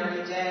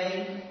ordinary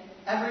day,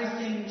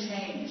 everything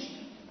changed.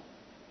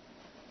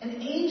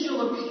 An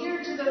angel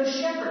appeared to those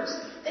shepherds.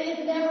 They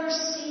had never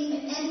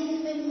seen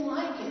anything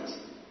like it,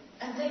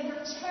 and they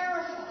were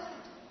terrified.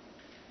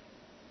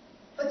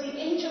 But the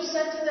angel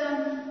said to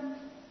them,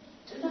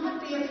 "Do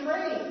not be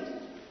afraid,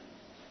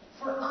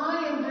 for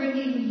I am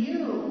bringing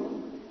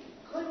you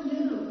good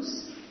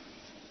news.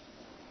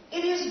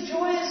 It is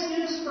joyous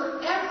news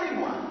for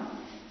everyone,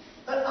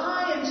 but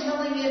I am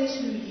telling it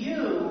to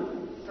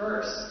you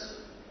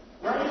first,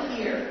 right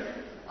here,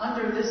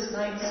 under this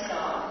night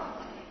sky.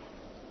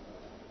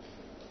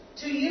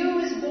 To you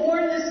is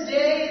born this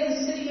day in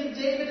the city of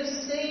David a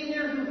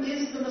Savior who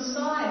is the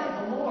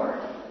Messiah, the Lord."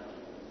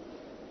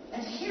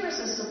 And here is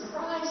a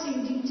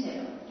surprising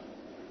detail.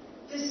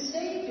 This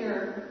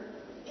Savior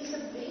is a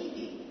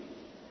baby,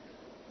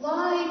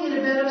 lying in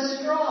a bed of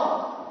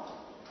straw,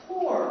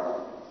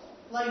 poor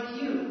like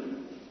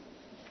you,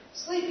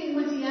 sleeping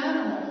with the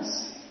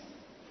animals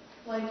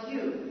like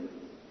you.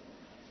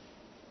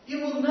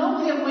 You will know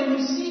him when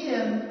you see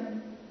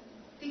him,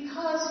 because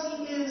because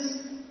he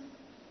is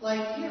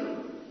like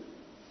you.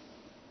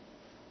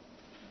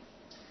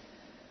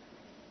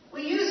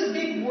 We use a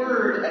big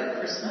word at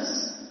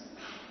Christmas,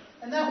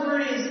 and that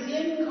word is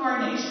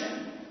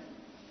incarnation.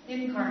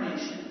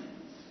 Incarnation.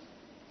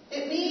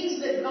 It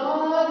means that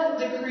God,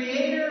 the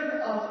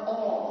creator of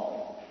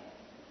all,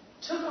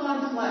 took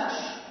on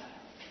flesh,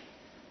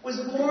 was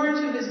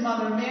born to his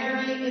mother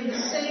Mary in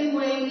the same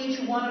way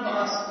each one of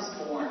us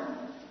is born.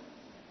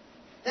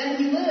 Then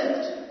he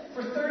lived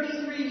for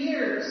 33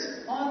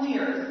 years on the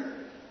earth,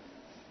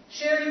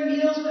 sharing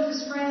meals with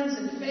his friends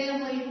and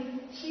family,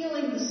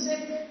 healing the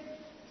sick,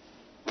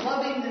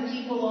 loving the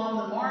people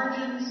on the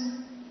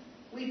margins,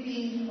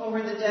 weeping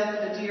over the death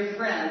of a dear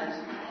friend,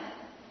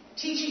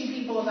 teaching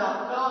people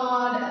about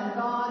God and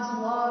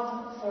God's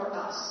love for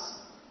us.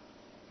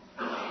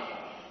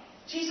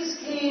 Jesus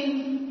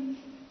came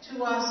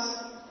to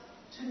us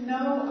to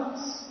know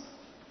us,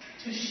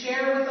 to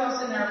share with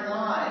us in our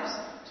lives,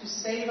 to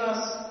save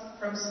us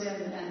from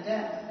sin and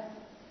death.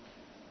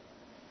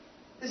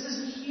 This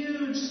is a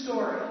huge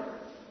story,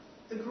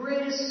 the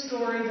greatest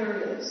story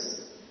there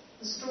is,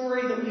 the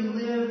story that we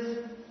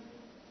live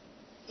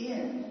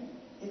in.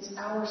 It's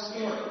our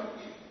story.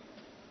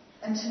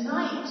 And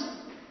tonight,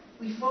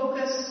 we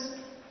focus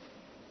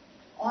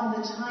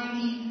on the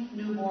tiny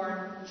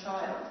newborn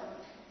child.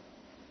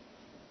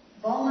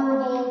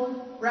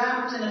 Vulnerable,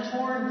 wrapped in a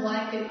torn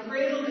blanket,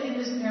 cradled in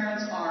his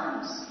parents'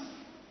 arms.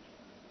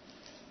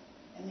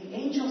 And the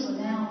angels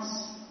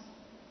announce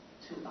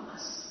to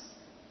us,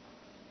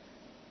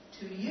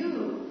 to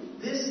you,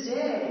 this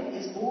day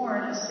is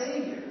born a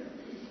Savior.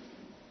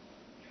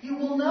 You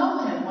will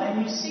know him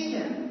when you see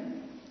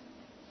him,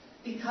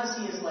 because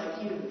he is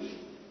like you.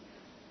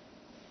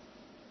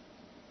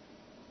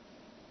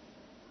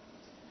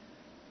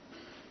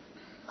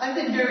 I've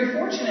been very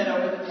fortunate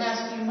over the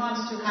past few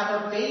months to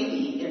have a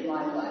baby in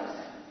my life.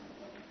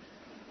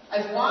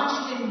 I've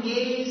watched him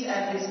gaze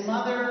at his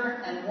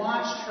mother and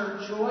watched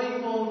her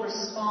joyful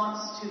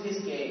response to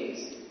his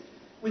gaze,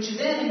 which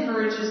then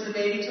encourages the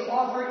baby to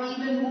offer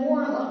even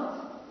more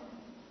love.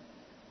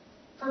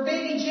 For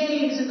baby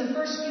James, in the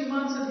first few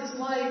months of his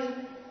life,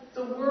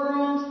 the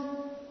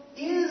world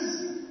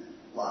is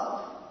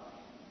love.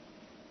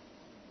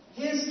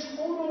 His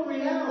total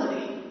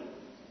reality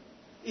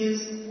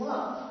is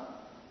love.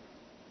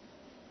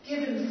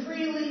 Given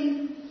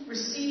freely,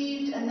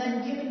 received, and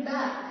then given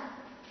back.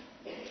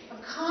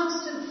 A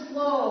constant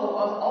flow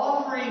of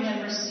offering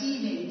and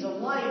receiving,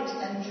 delight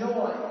and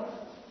joy.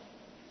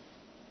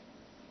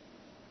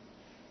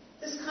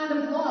 This kind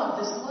of love,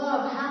 this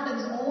love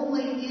happens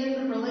only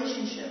in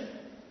relationship.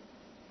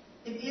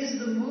 It is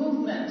the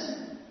movement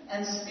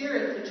and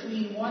spirit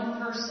between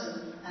one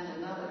person and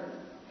another.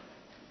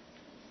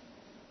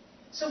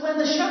 So when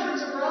the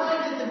shepherds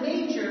arrived at the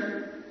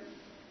manger,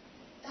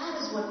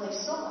 that is what they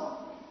saw.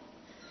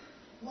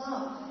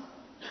 Love.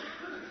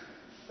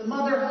 The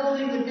mother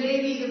holding the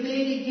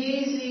baby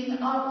gazing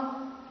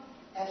up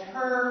at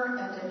her and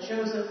at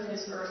Joseph,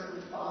 his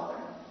earthly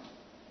father.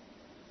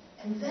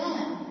 And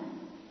then,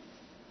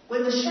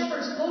 when the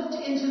shepherds looked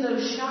into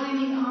those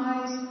shining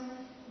eyes,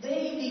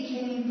 they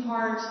became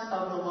part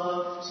of the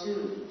love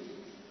too.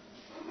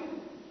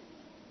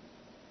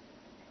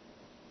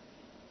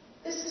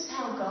 This is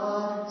how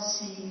God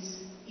sees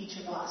each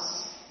of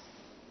us.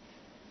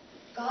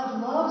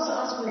 God loves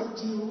us with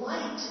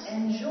delight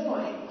and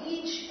joy,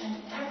 each and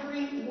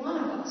every one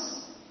of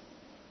us.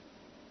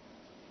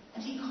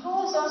 And he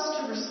calls us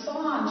to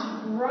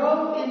respond, to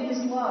grow in his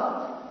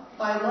love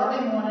by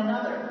loving one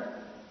another.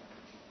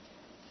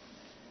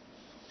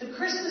 The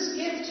Christmas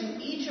gift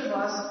to each of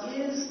us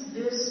is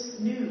this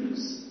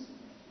news.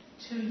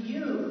 To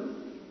you,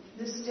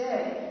 this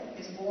day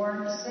is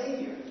born a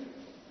Savior.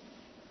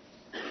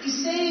 He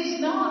saves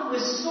not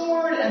with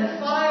sword and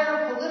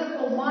fire,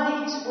 political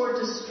might, or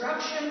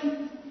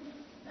destruction.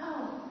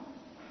 No.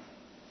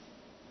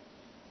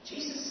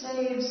 Jesus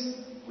saves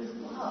with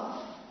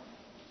love.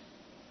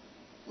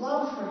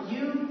 Love for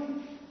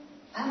you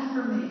and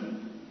for me.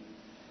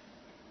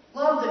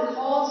 Love that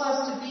calls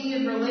us to be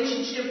in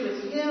relationship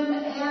with him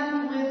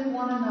and with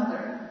one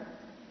another.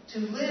 To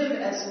live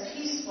as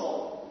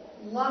peaceful,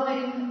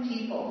 loving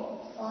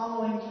people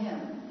following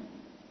him.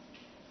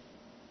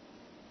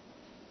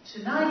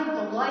 Tonight,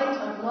 the light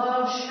of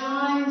love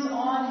shines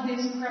on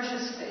his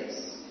precious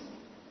face.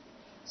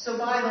 So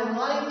by the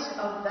light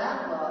of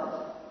that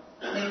love,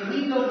 may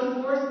we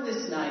go forth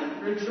this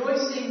night,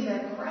 rejoicing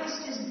that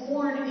Christ is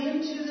born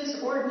into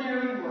this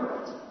ordinary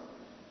world,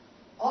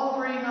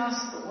 offering us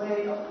the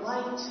way of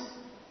light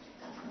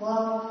and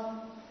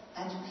love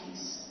and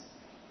peace.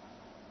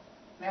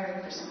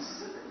 Merry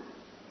Christmas.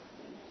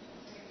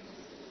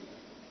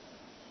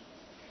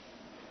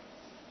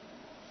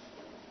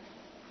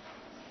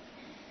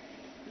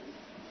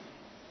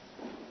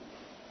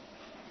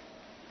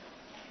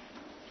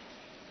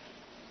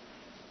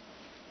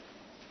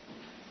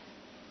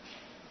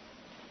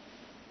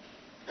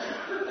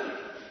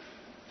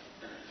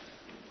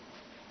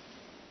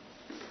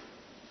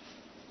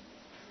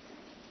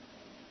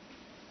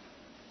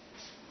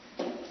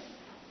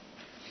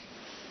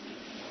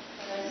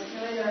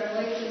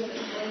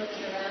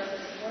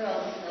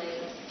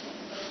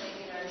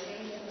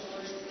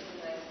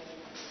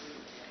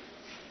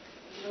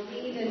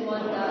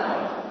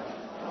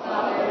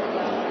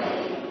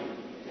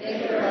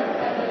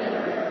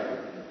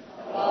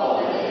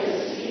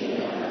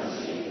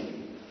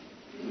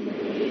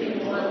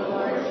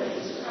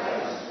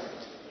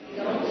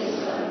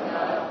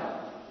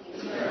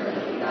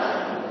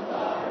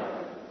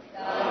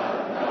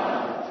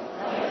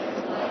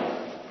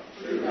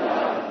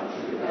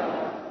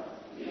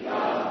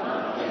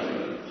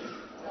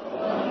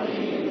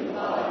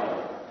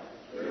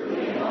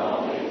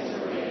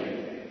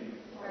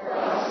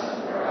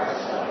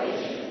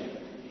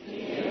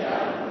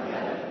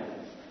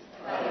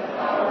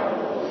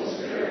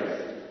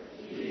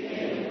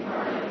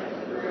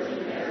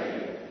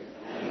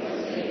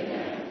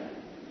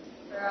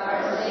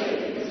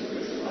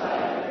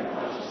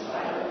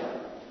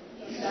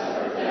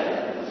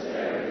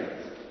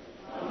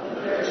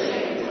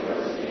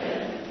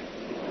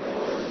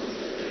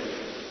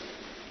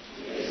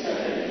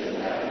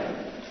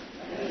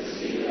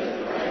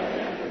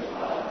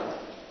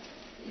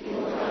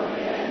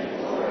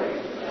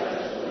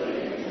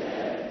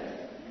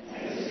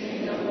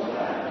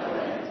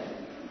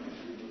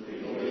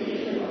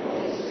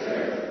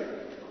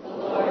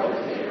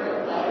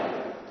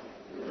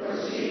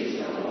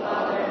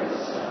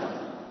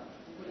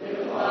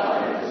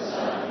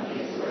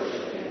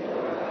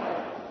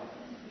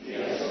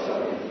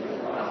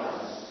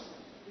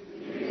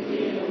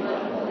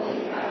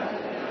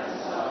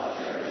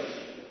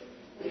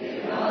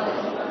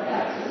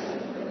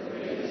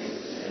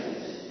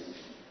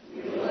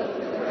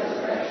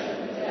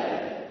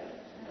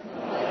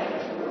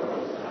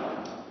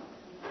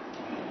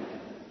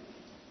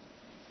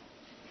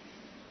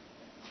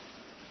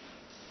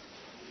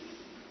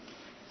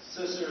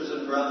 sisters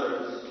and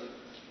brothers,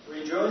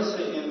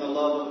 rejoicing in the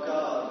love of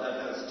God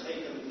that has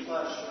taken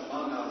flesh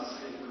among us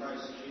in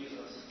Christ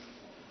Jesus,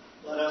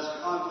 let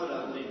us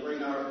confidently bring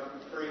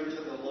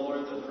to the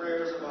Lord the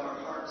prayers of our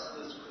hearts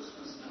this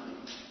Christmas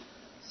night,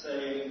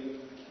 saying,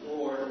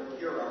 Lord,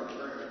 hear our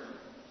prayer.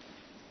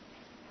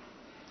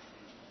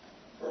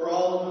 For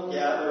all who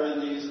gather in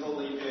these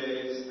holy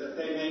days, that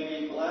they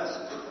may be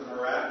blessed with the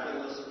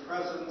miraculous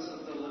presence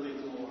of the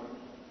living Lord,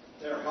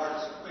 their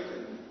hearts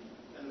quickened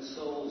and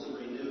souls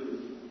renewed.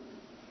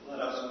 Let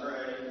us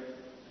pray.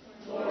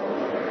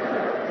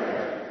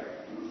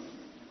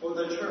 For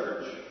the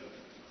Church,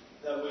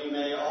 that we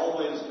may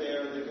always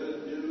bear the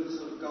good news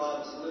of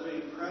God's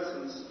living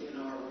presence in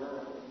our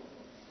world,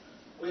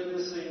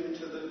 witnessing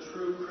to the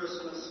true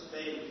Christmas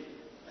faith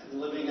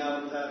and living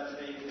out that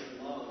faith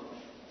in love.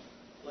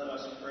 Let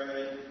us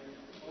pray.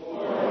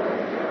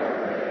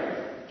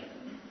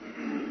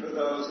 For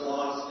those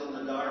lost in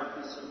the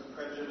darkness of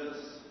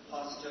prejudice,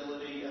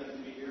 hostility, and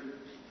fear,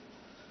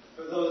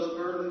 for those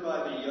burdened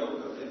by the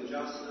yoke of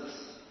injustice,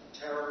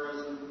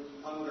 terrorism,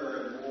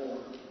 hunger, and war,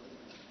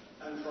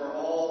 and for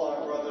all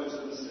our brothers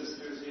and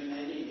sisters in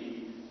any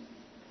need,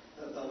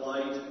 that the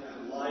light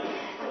and life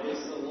that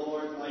is the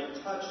Lord might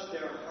touch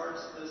their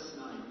hearts this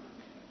night.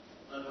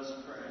 Let us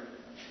pray.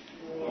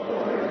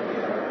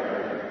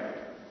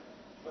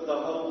 For the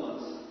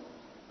homeless,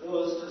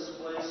 those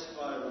displaced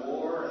by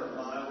war and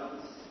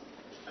violence,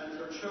 and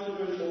for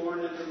children born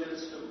in the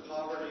midst of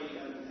poverty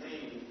and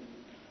pain,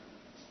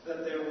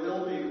 that there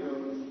will be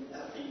room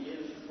at the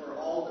inn for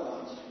all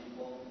God's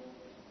people.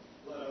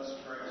 Let us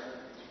pray.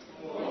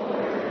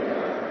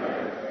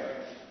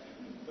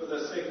 For the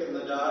sick and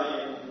the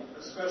dying,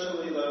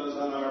 especially those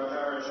on our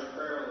parish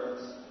prayer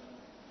list,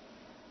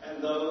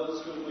 and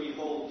those whom we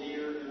hold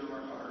dear in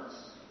our hearts,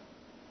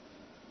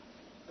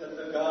 that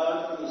the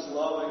God whose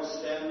love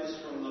extends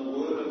from the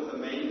wood of the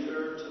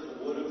manger to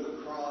the wood of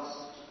the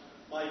cross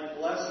might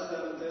bless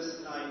them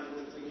this night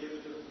with the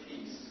gift of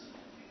peace.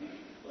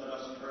 Let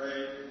us pray.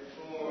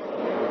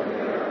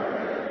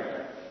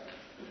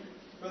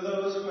 For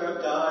those who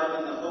have died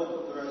in the hope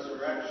of the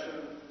resurrection,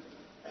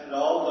 and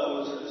all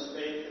those whose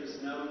faith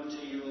is known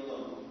to you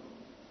alone,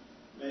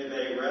 may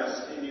they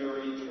rest in your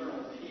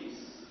eternal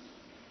peace.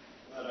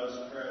 Let us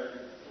pray.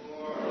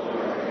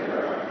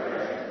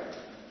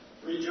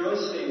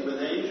 Rejoicing with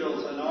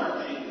angels and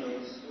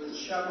archangels, with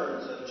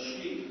shepherds and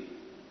sheep,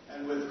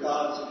 and with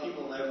God's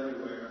people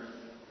everywhere,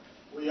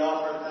 we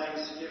offer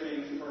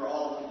thanksgiving for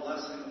all the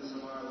blessings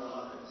of our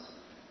lives.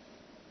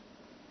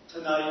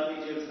 Tonight we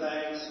give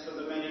thanks for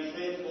the many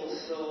faithful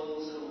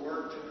souls who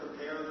work to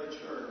prepare the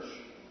church,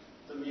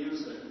 the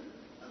music,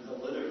 and the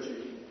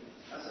liturgy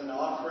as an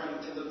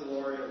offering to the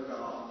glory of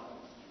God.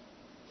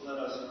 Let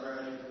us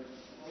pray.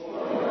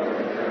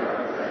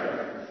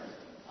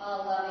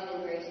 All loving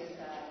and gracious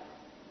God,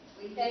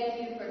 we thank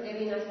you for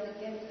giving us the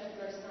gift of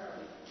your Son.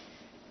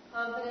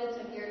 Confident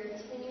of your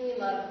continuing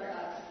love for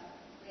us,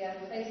 we have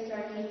placed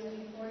our needs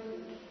before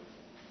you.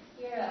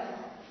 Hear us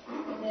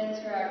and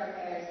answer our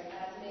prayers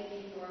as may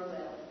be your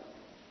will.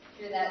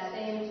 Through that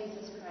same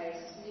Jesus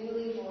Christ,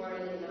 newly born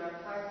in our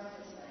hearts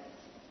this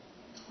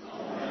night.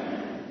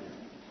 Amen.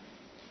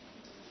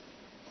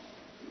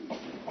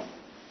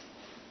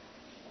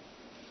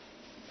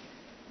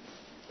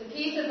 The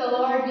peace of the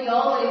Lord be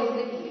always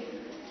with you.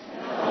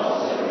 And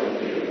also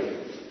with you.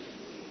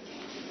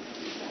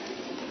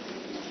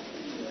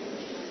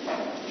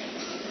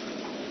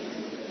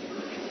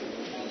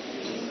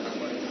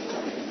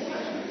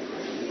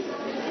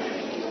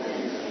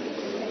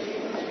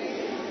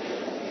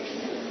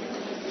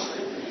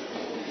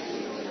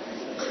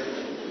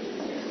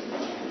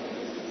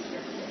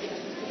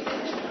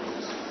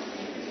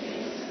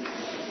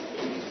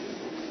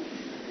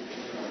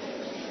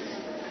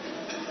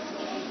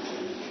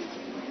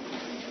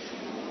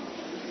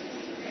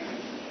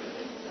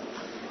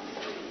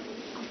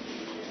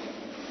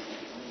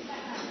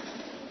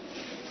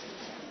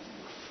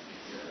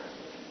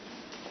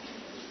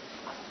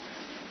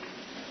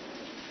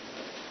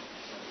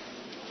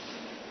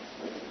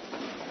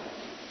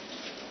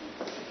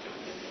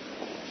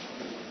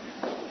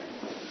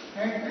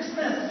 Merry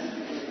Christmas.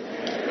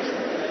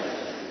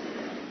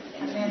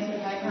 I'm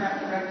Nancy Heimer. I'm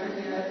director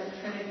here at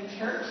Trinity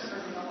Church,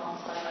 serving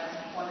alongside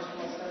my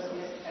wonderful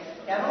associate, Peggy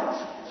Kettle.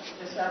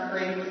 It's our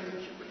great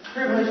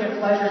privilege and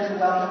pleasure to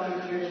welcome you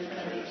here to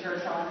Trinity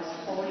Church on this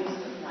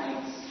holiest of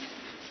nights.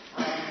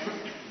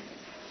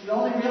 The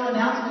only real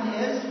announcement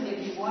is,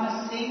 if you want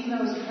to sing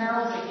those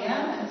carols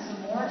again and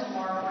some more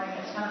tomorrow morning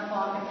at 10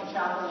 o'clock in the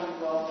chapel, we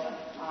will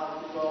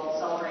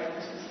celebrate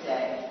Christmas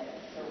Day.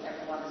 So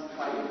everyone is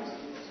invited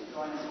to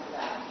join us for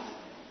that.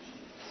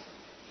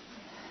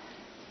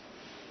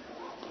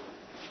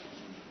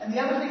 And the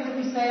other thing that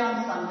we say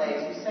on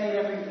Sundays, we say it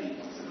every week,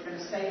 so we're going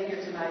to say it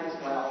here tonight as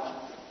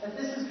well, that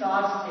this is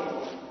God's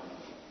table.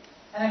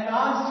 And at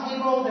God's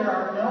table, there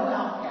are no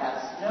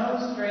outcasts,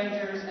 no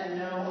strangers, and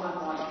no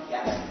unwanted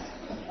guests.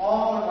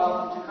 All are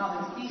welcome to come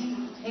and feast at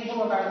the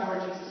table of our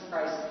Lord Jesus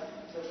Christ.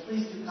 So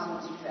please do come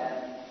and be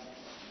fed.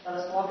 Let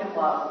us walk in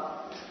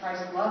love.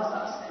 Christ loves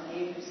us and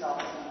gave himself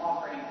as an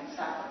offering and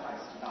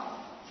sacrifice to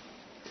God.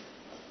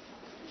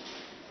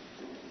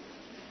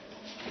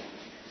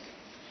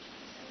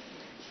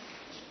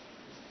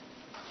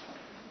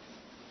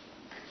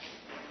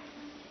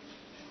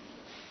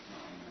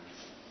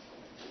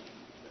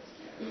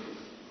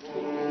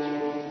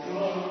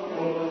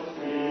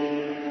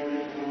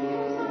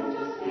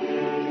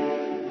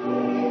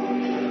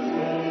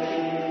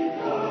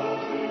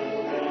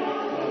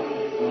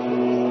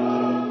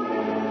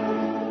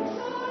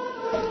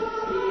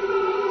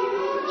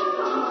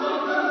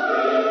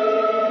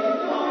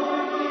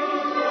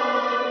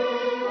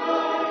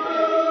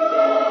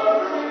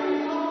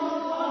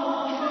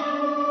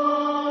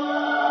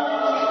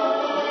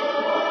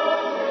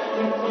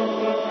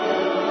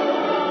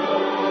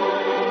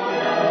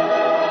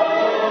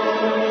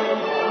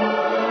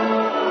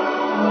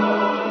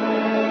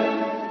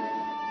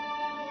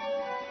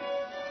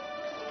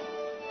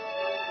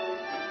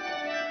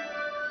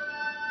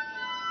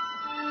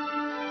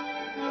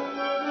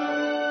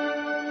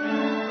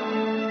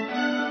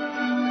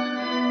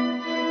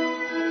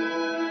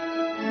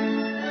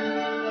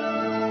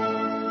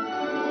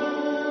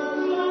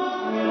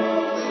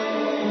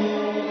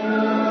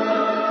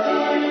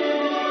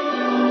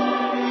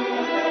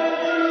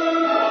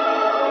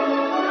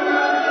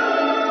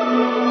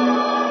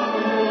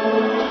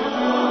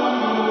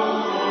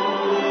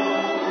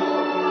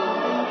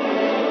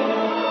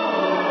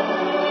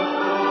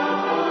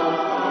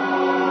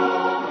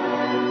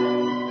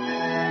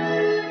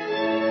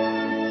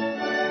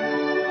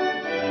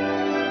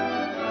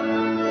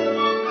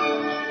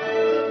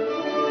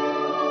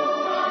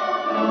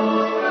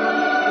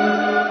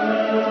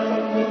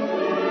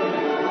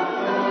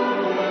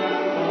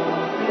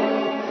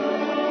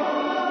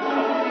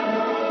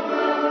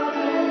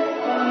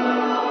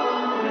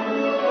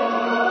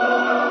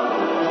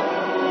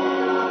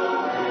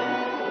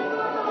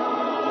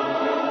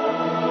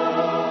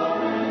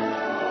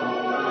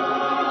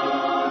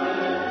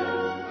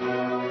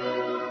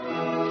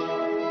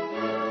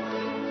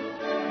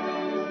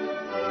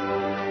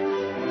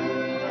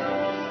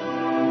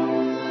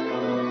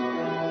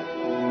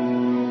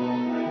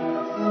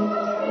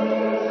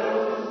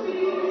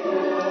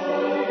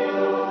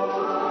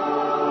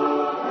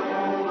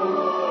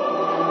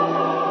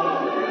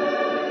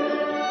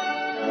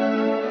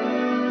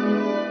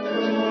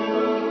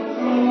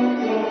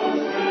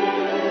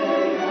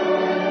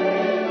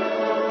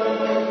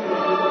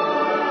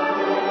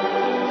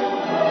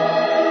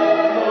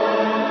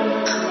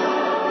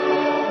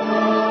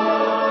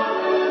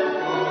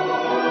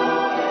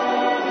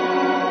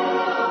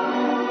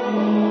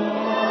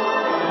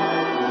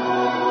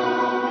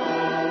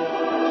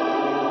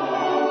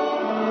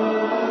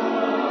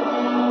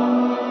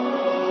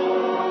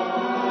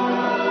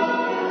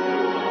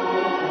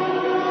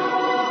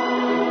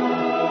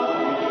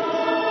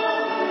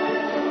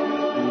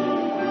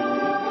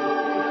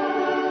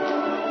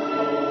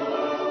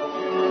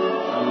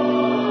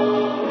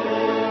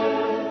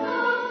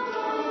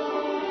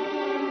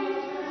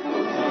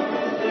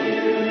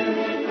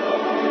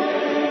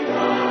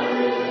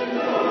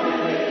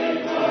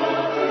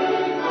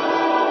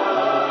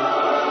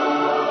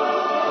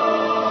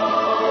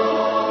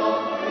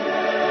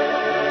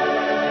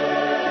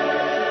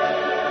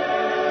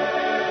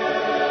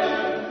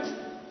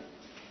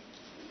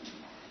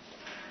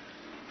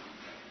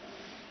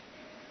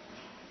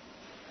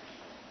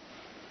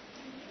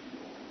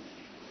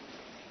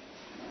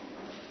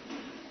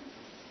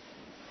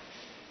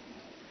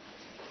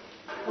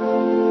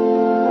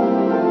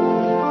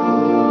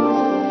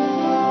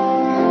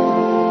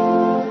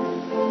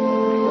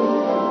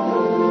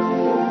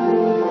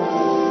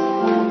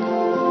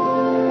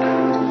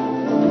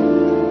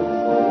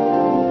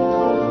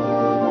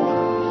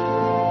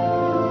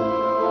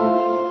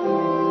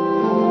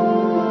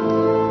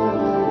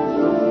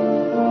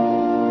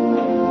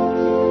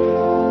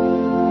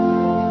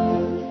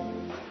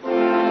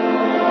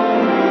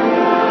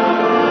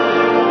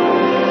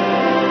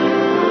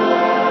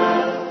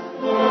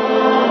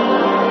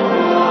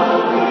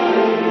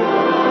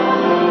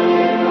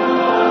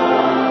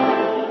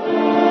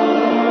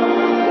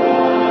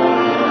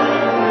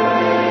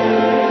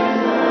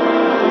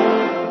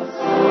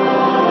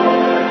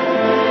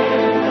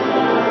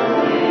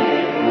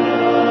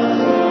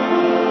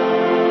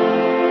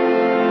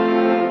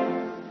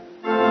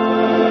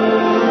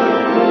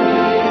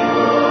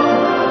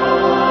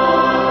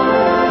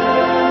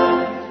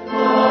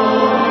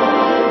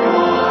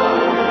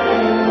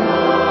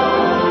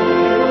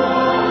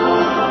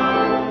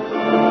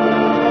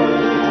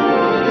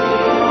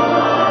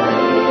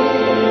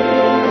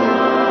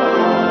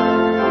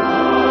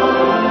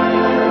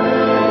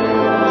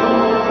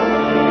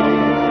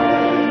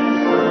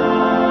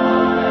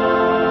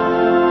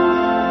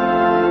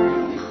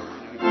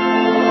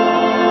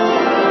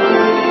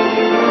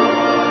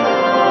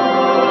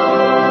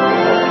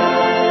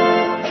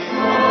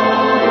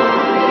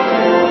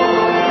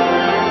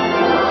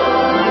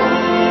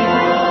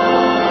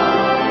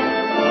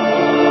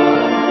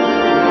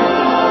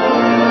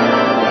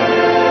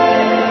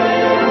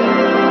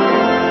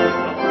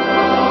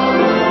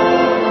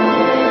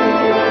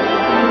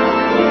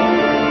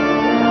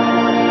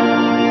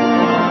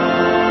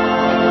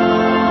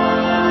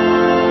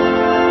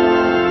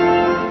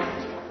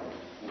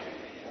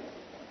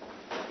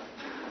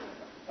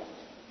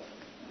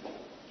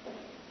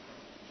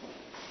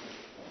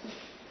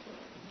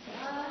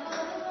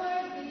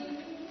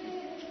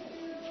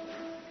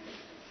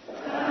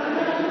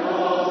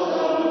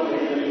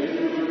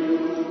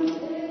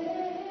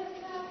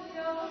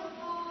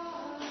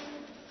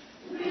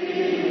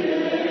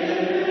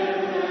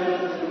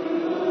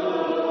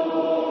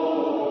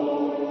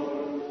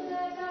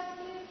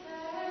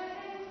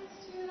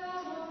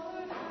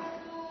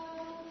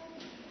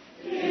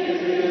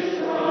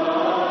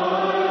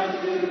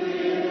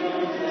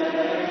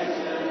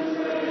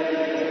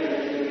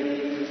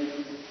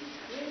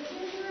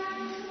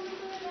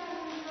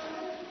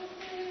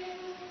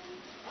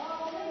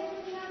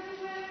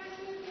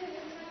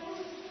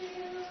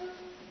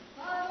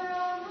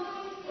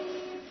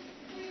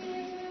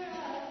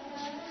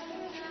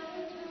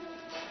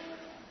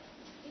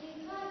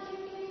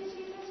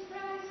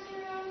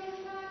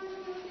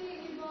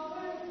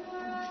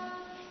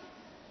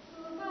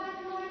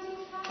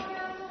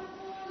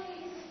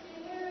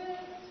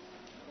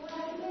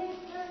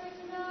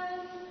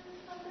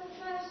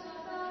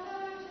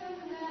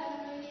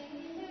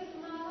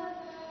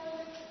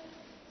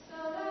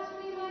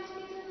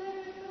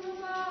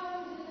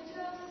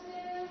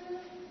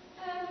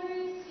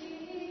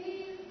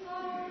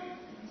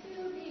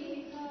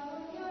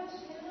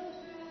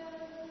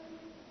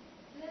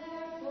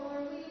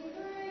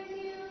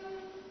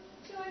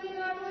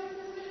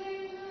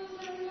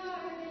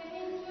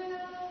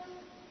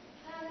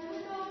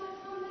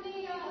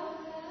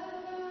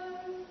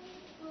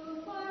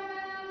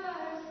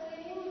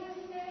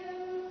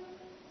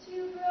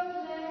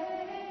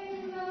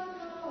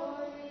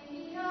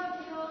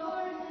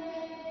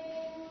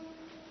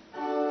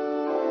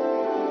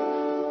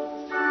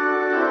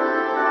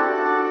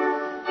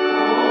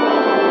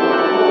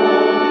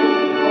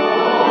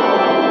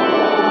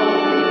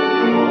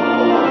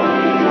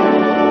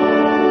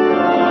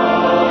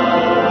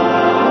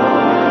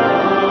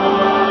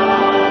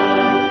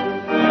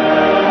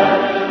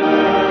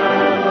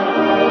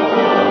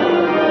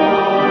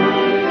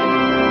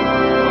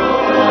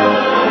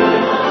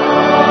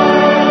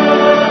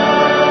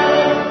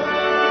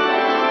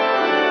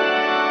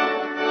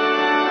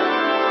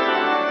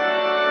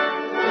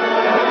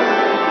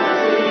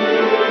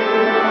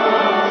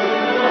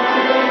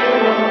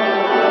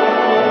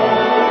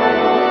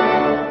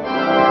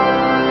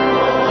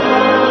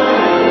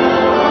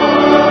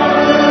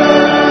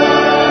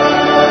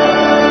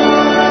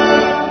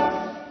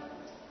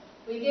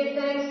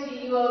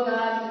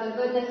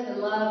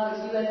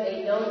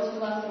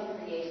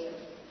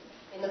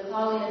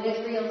 appointed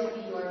Israel to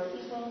be your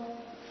people,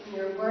 in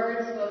your word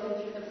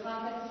spoken through the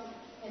prophets,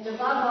 and above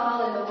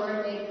all in the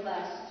Word made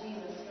flesh,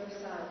 Jesus, your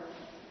Son.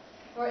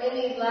 For in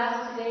these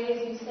last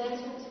days you sent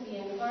him to be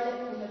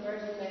incarnate from the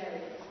Virgin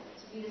Mary,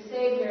 to be the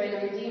Savior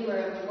and Redeemer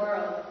of the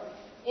world.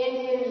 In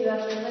him you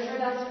have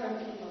delivered us from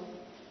evil,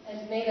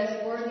 and made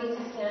us worthy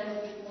to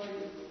stand before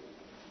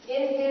you.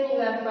 In him you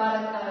have brought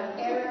us out of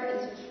error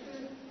into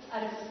truth,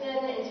 out of sin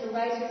into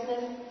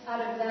righteousness,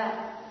 out of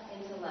death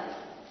into life.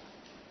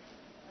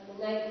 On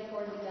the night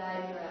before he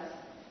died for us,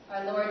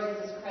 our Lord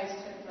Jesus Christ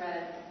took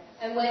bread,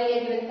 and when he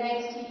had given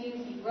thanks to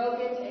you, he broke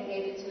it and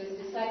gave it to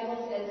his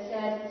disciples and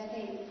said,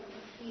 "Take,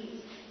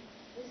 eat.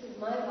 This is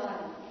my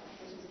body,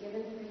 which is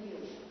given for you.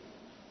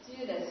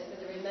 Do this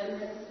for the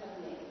remembrance of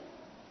me."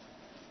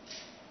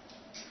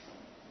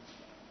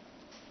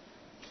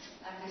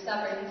 After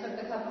supper, he took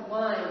the cup of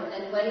wine,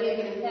 and when he had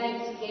given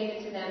thanks, he gave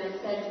it to them and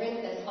said,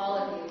 "Drink this, all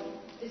of you.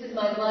 This is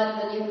my blood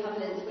of the new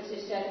covenant, which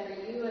is shed for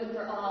you and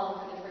for all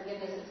for the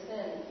forgiveness of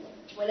sin.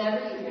 Whenever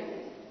you drink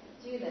it,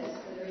 do this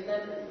for the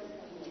remembrance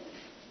of me."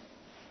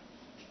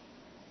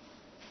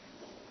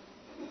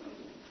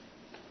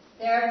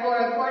 Therefore,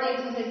 according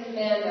to his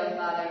command, O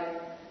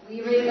Father,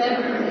 we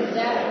remember his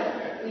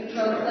death, we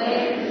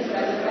proclaim his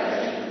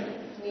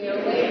resurrection, we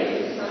await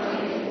his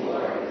coming in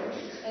glory,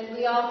 and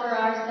we offer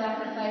our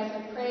sacrifice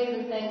of praise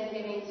and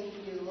thanksgiving to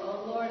you,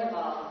 O Lord of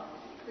all,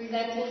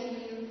 presenting to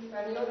you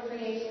from your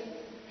creation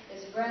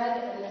this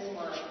bread and this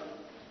wine.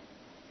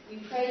 We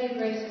pray you,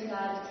 gracious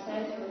God, to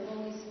send your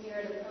Holy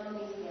Spirit upon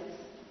these gifts,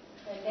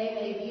 that they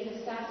may be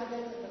the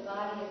sacraments of the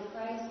body of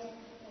Christ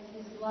and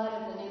his blood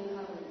of the new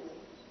covenant.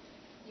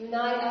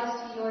 Unite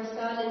us to your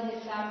Son and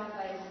his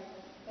sacrifice,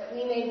 that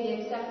we may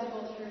be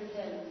acceptable through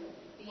him,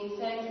 being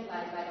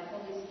sanctified by the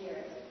Holy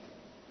Spirit.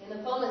 In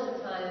the fullness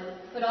of time,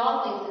 put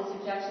all things in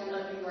subjection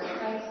under your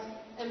Christ,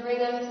 and bring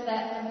us to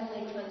that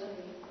heavenly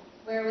country,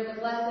 where with the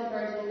Blessed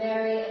Virgin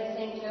Mary and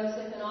Saint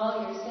Joseph and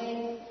all your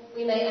saints,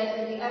 we may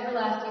enter the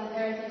everlasting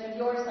parentage of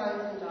your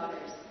sons and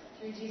daughters,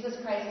 through Jesus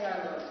Christ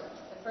our Lord,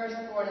 the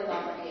firstborn of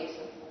all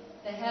creation,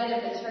 the head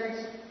of the church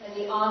and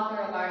the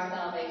author of our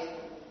salvation.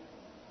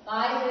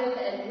 By him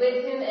and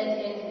with him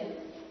and in him,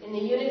 in the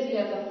unity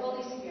of the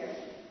Holy Spirit,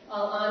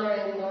 all honor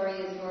and glory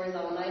is yours,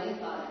 Almighty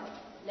Father,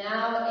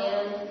 now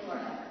and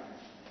forever.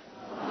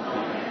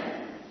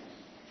 Amen.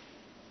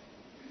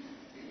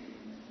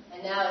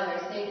 And now,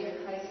 as our Savior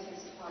Christ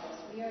has taught us,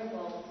 we are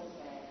bold to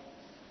say,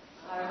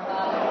 Our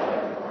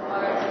Father, who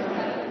art in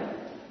heaven,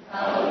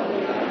 hallowed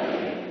be thy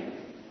name.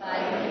 Thy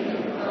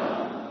kingdom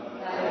come,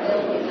 thy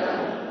will be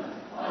done,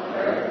 on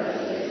earth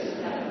as it is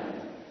in heaven.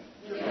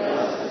 Give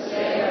us this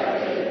day our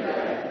daily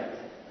bread,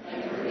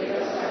 and forgive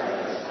us our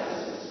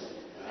trespasses,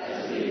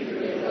 as we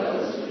forgive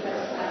those who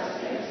trespass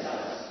against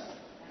us.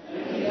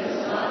 And lead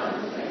us not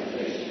into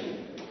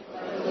temptation,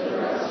 but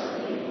deliver us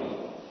from evil.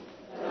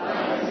 For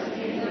thine is the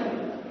kingdom,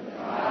 the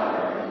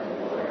power, and the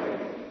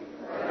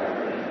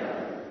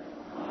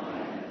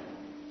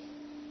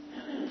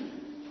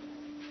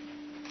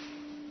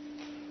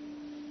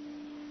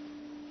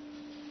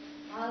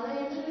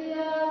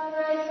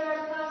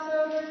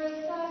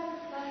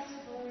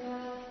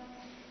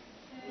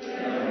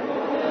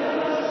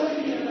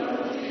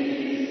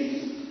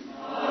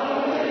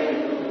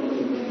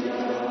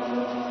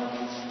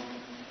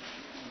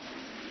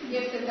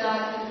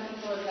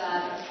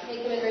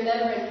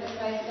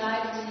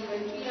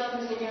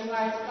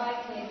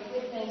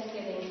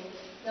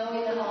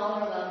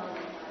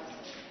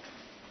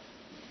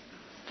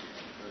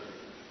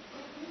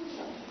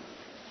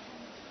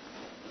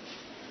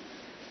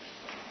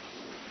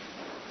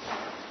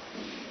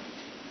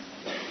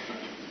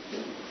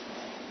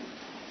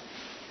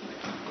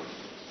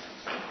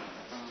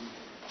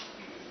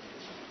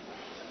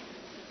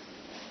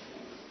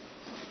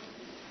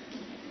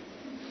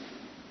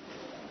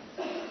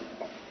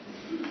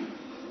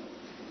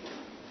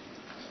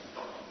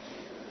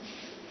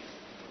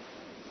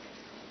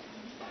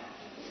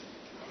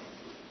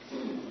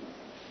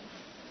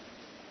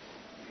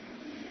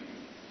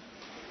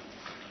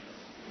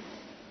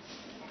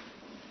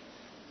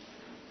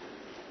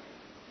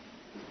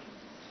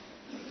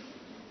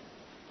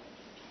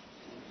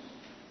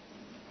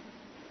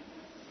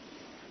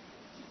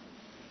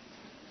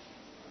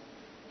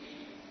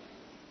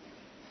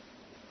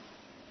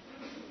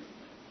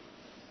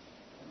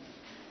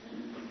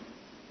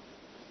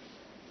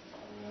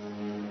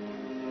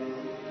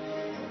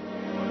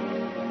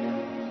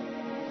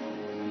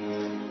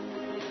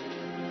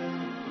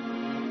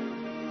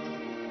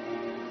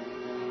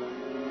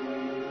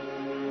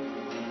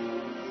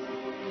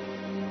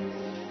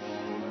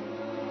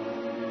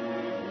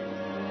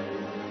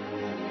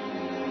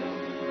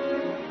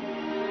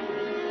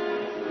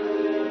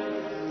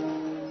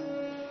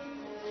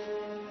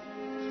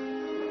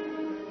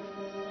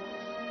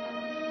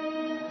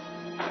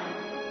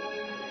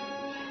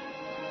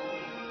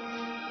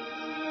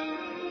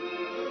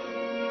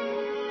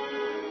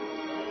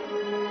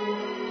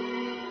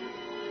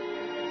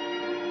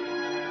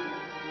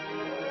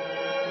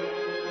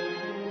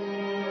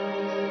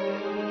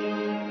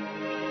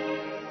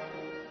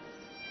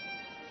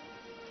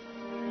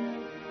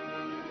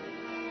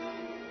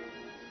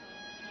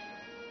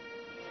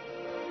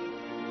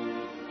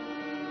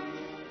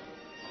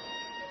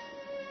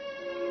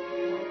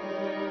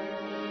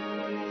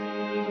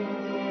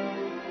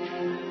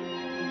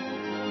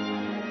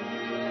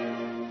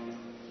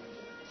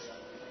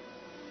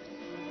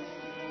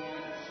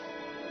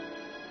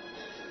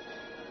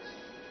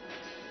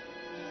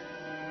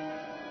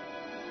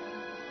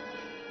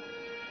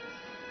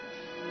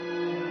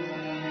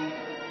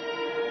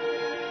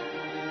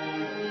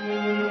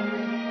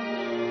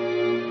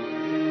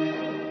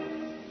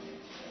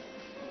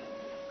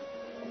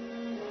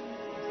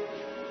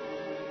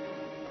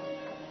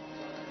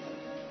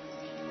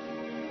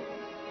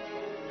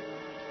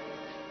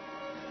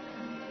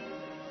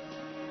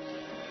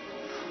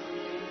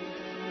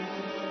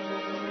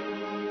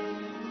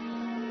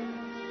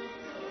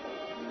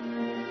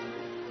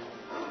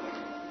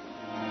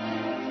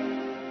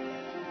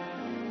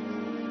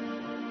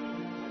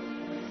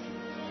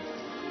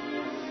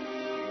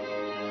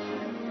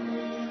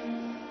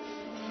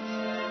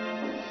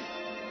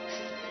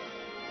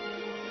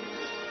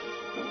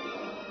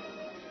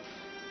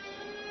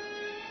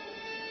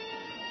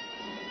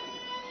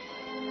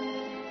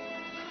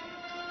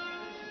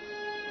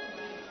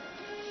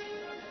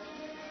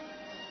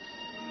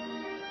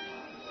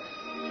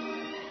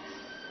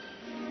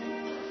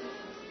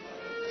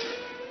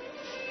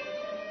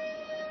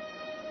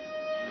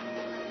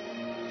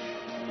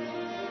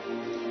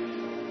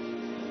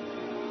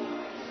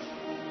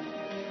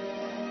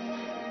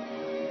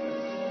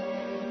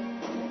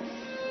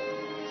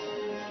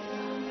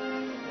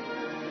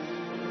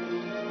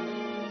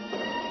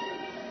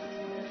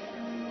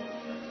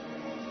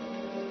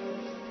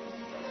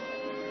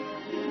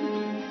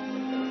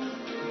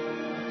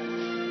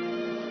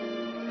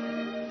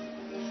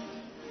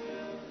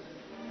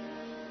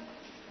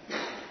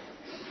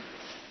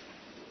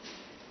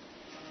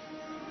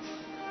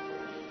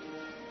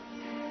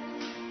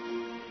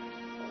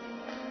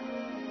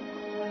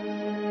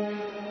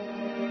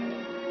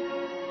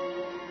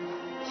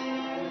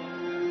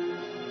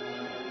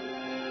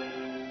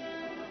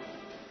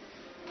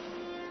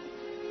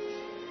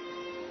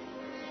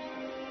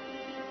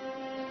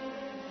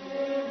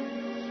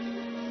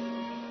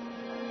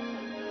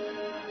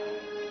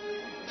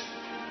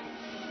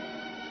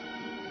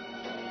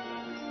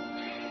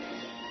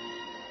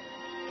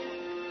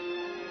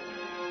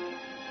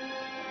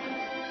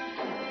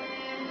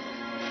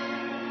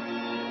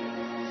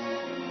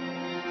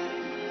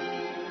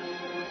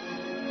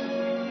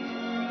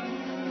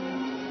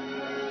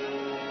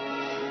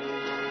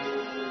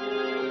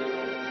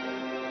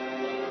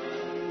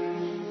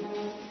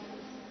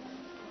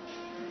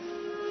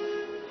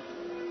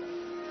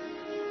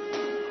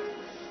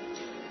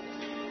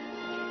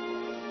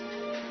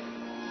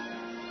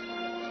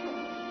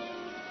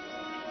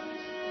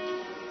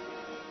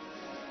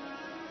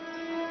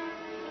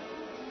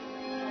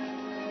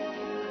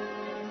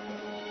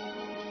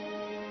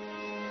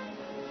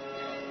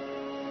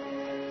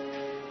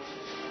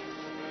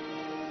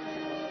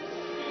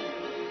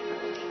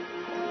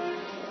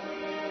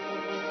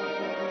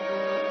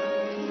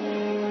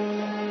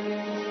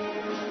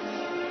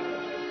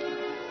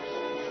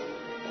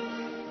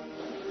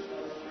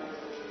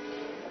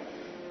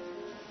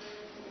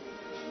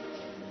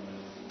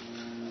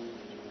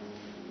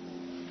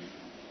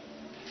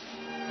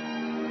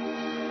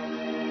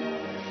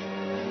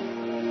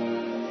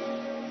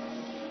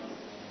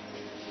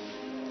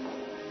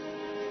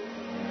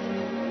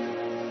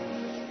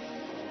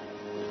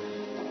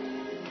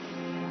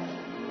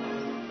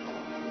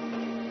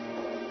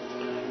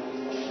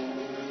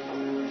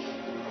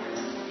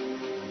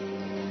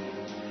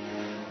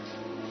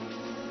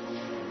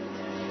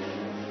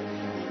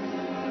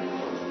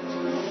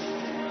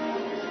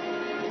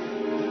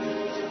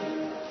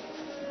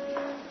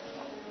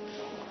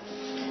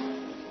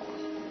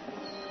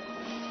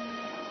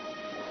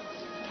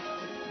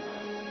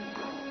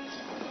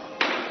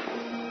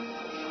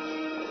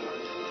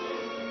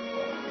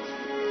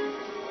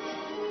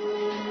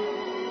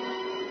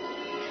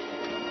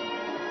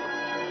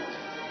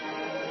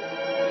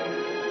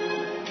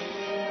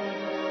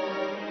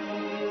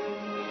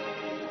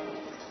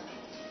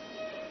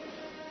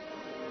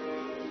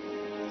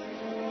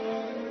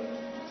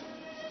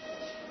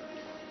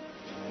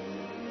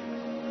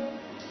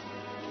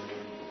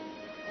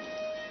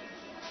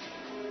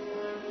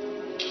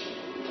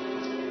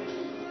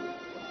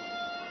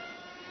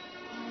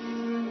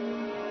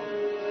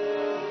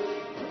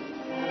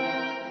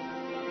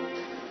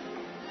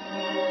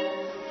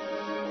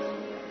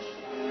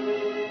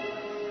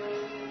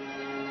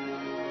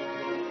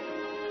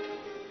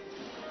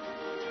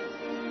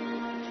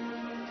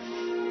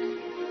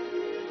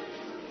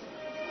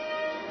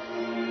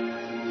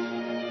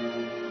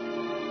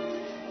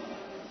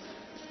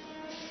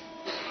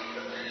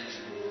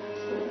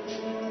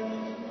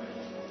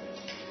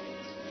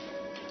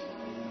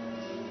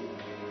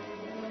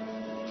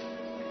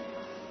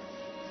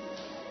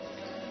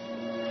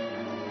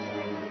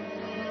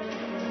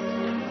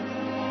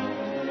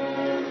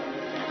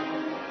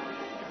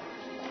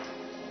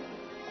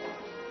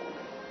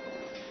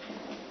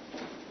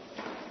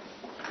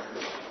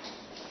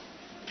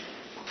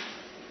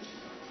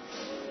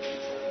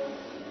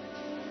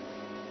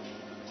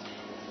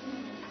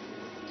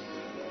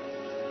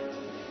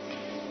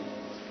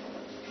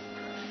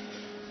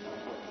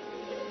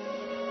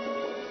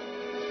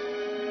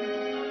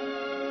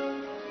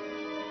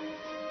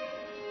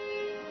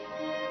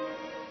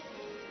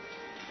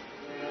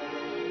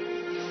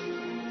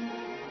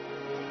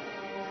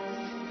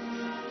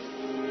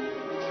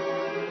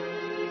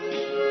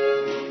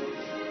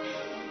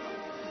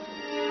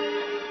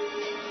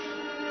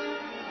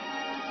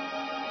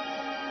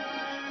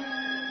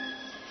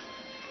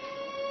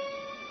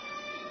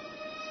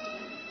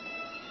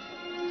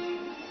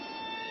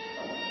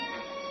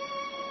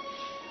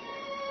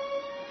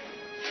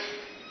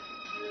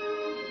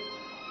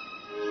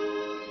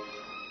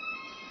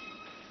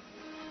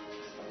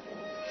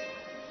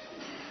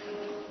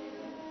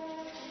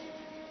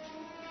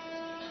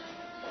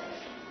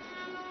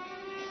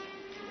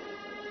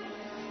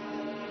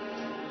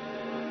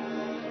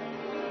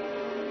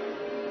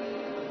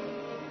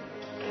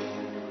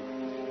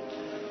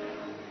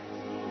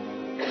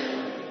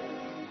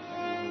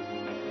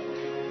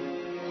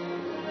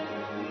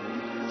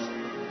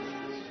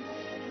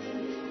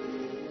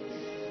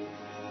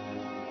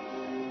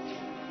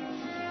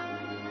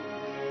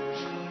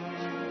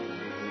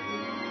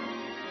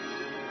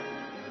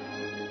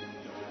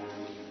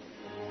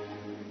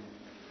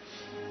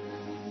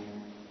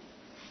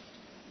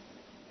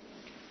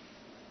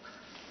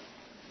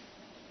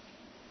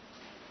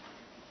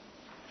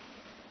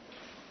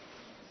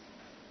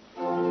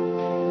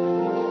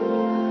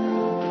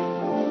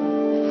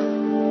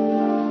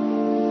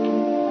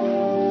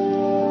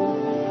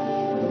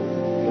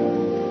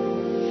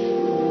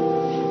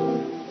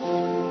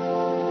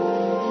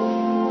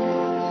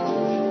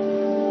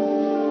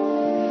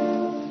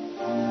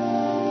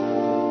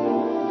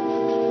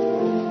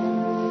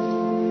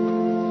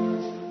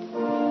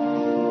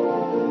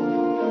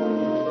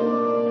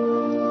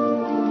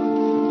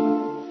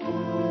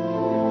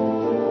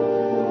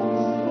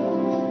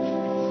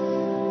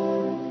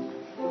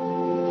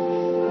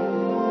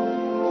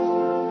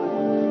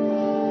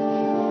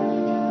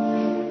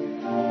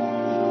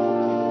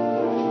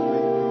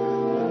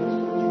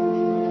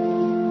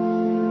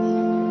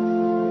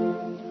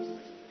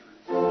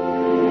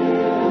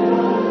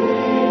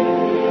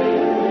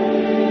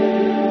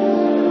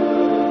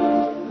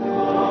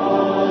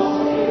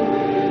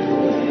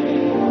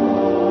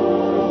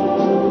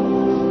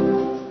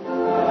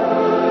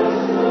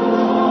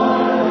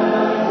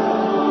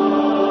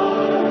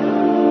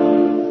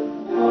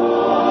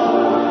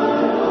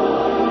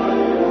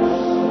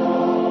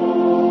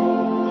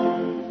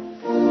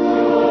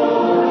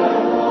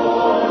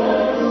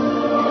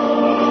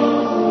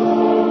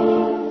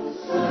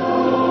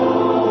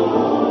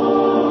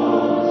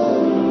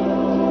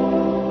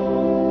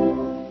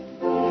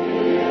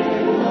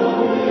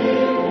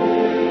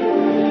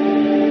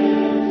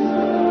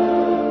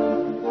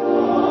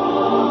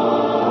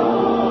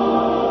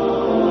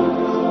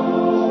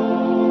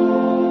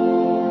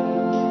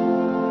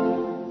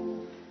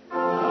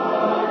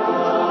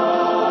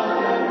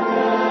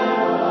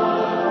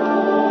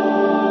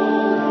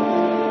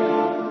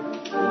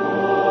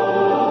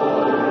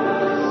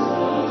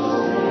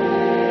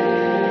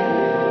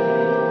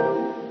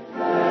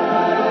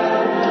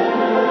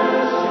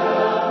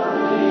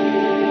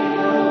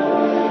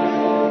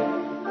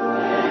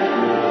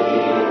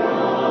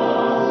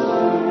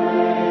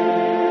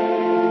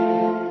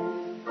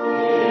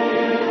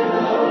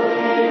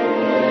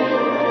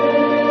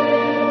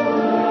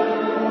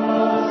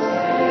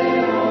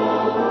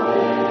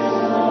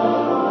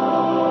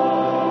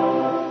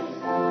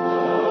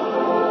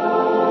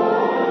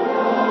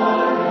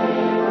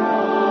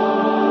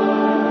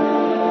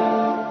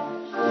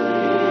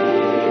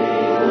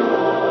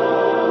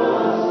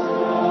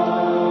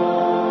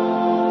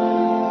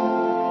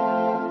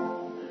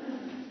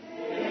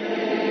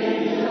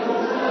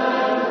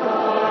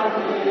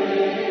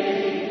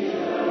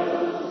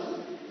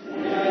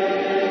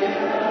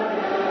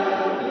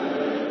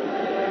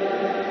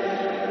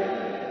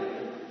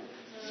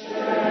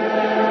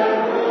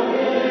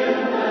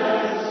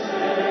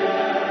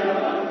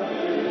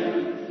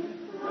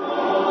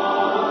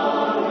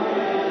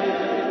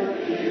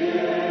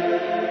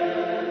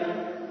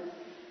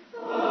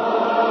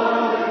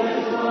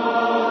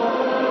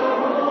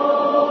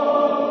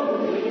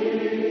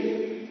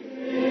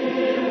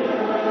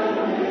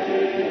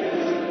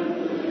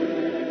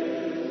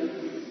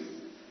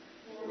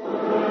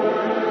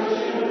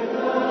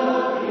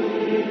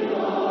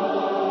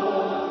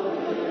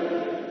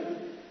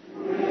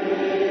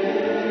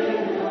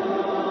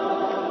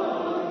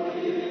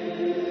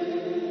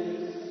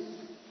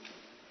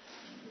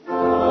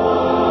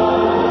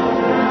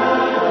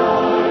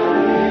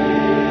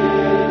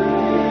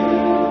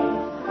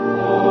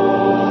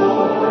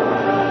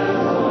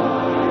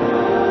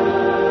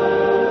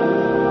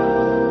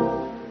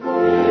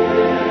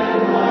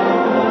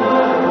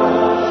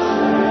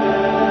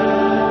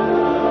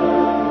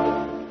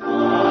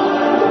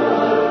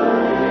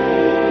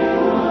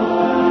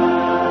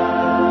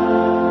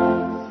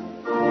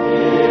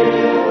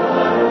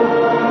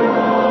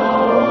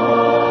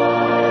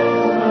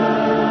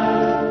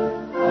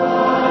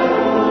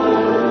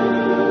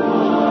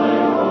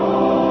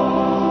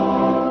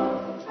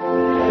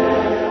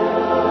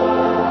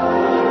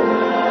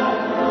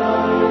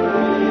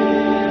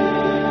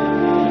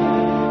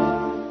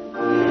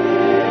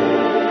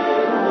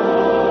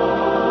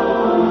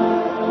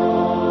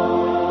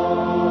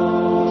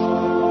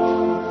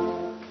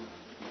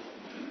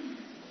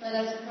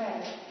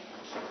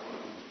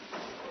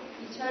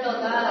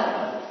Eternal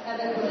God,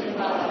 Heavenly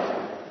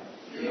Father,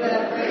 you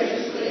have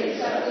graciously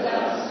accepted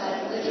us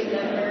as living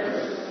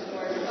members of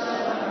your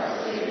Son,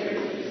 our Savior,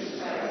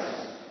 Jesus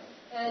Christ,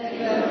 and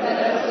you have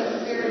fed us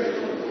with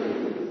spiritual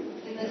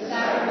food in the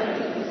sacrament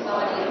of his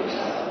body and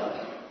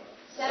blood.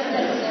 Send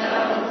us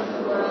now into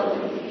the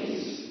world in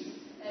peace,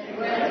 and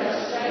grant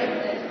us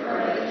strength and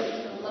courage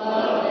to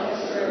love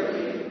and serve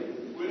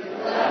you with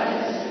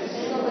gladness and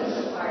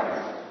singleness of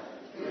heart,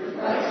 through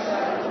Christ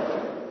our Lord.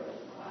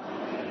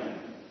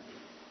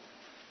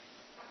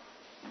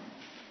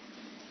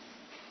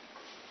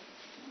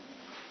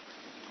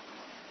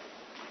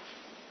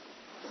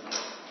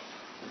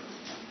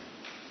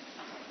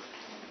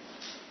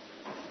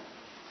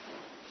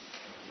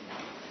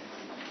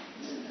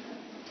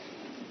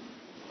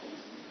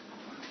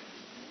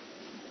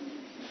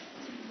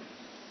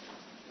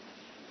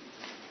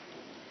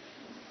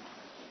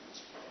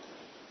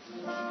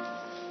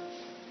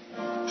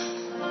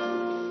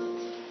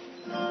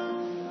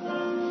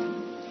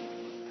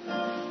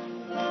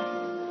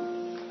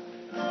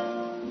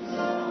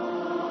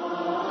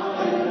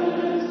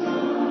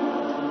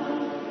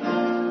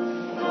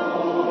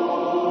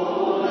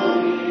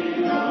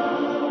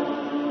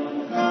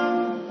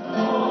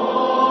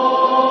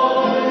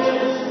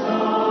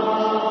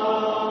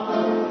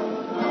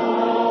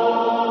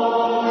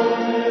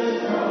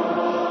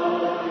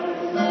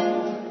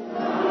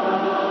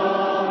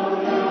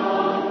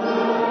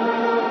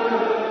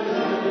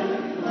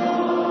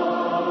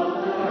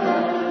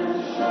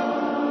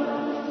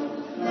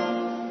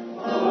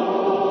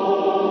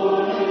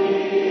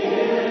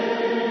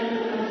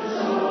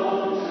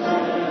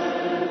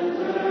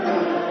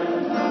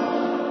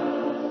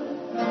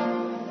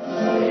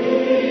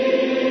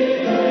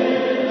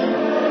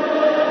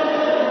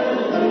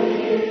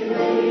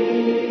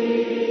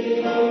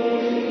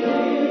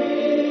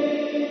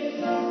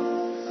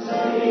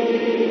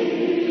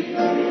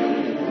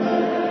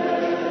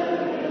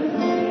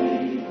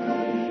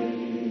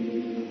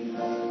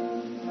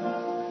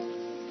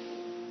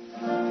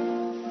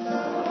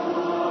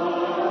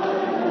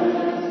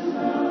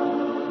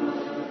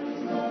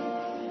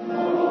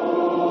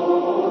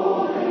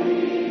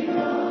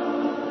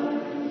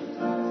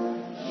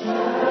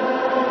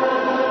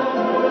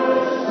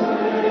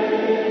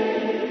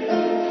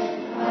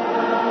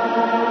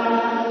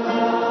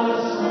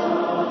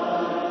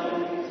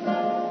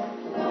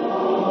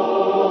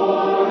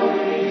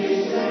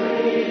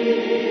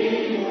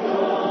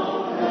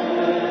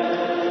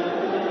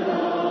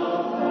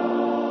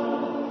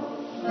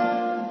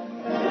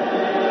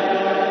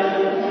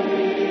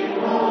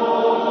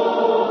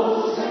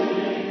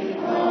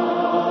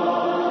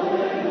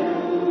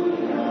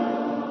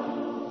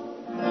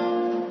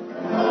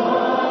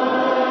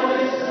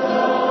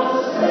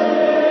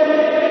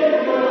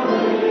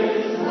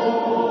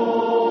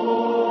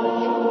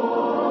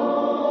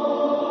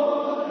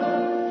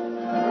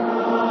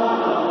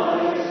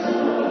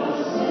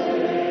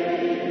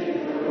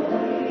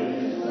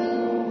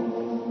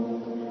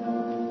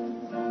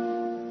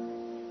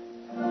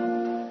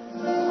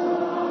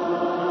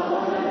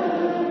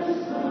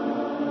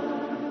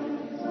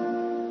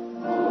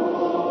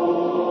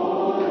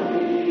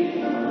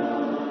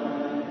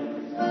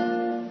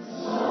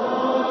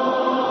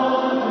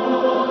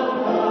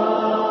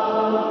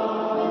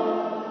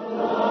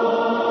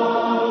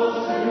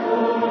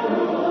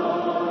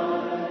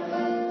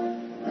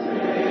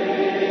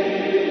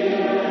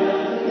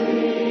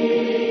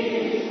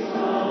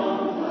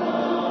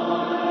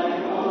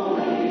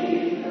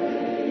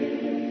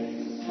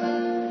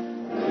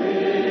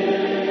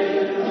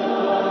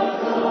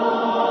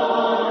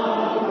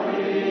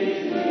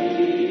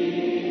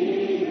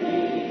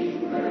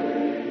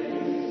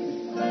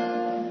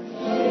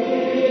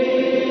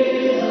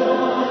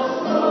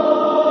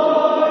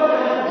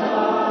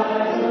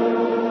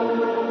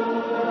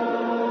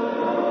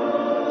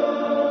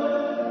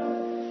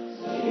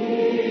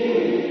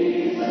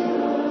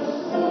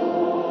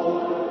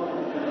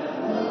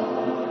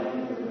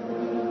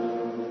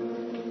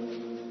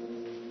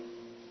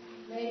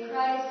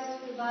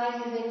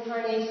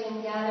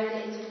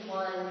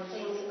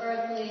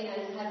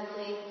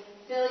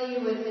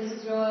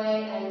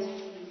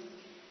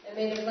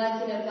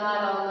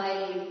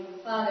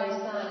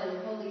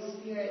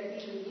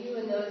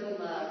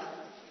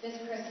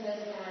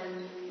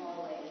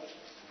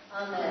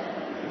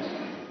 Amen.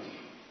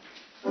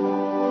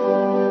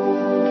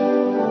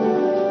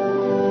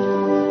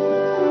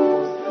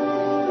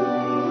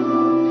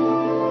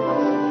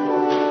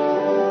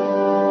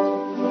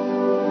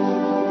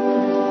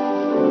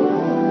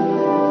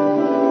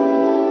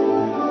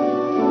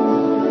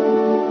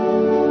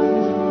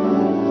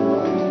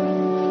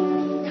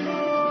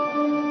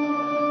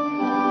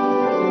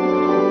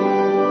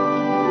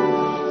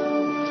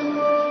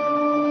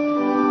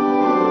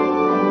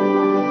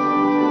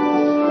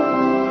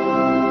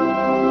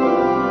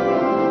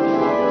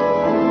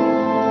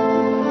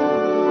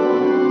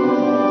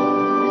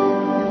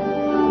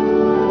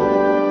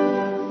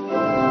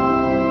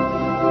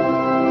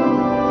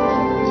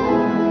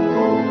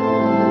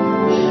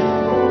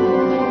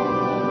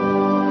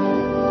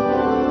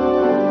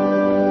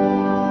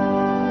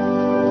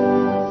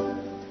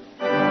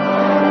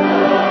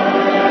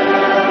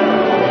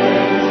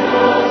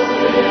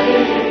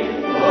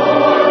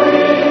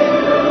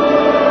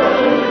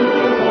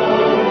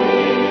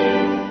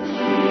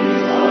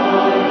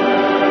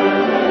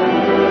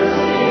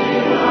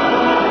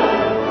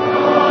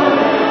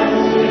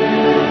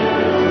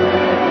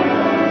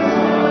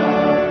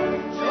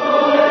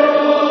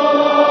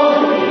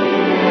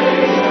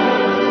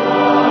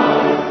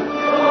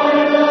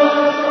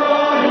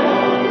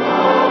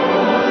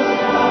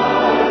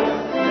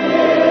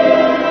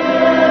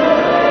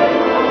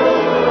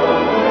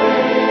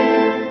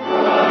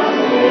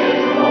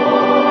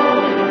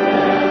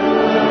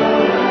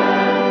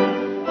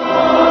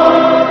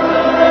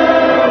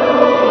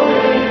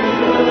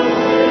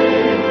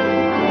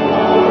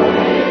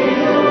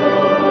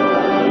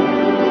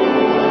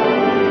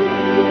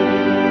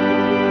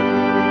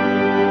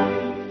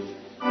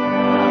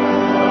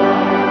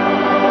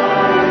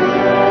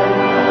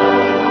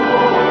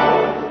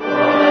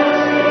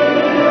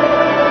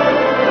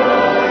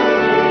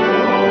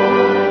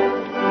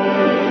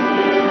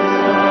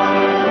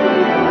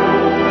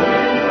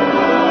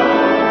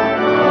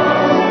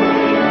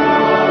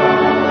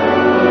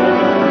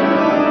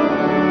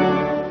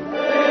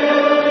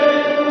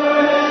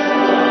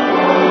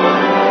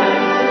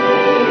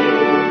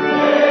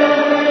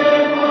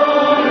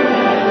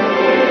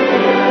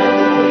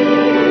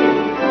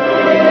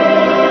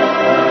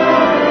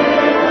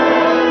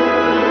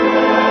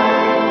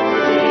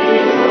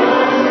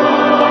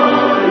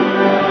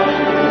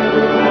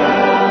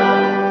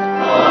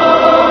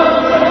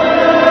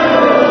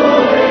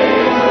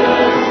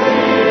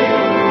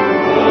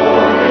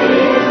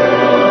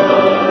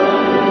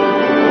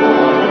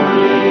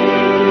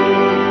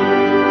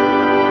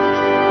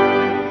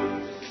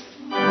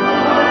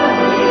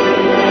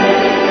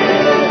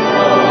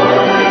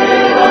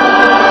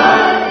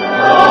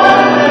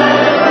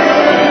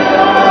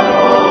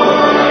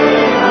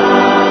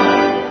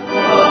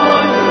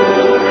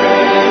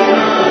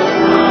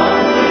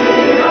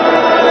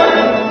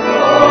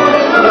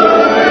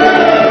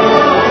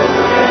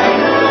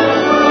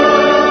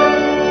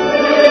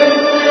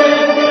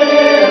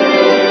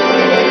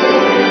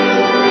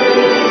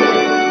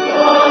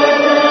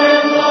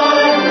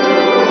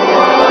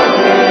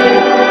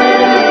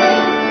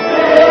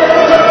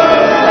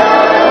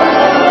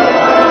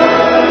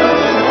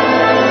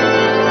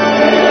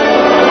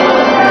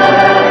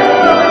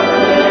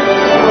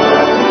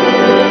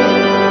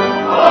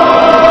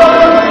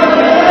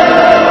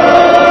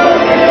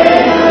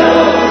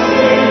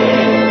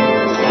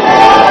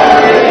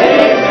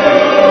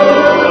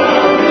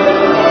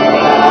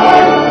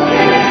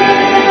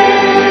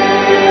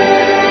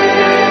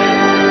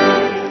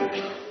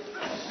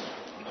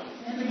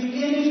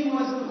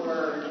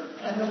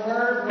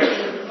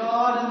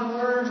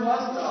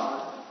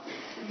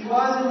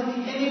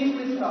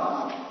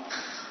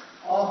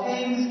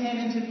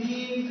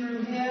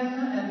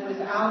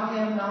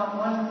 him not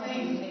one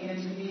thing came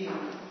into being.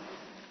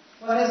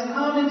 What has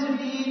come into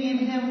being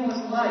in him was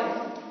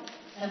life,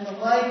 and the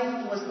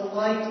life was the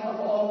light of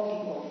all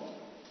people.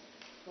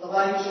 The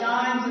light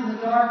shines in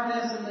the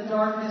darkness, and the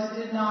darkness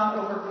did not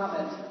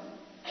overcome it.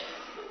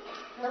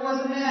 There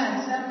was a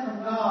man sent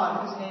from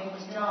God whose name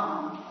was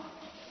John.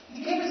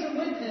 He came as a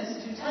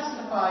witness to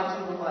testify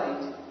to the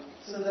light,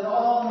 so that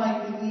all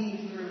might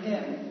believe through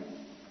him.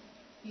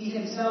 He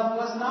himself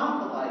was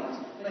not the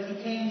light, but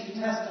he came to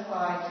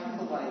testify to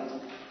the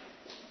light.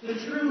 The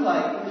true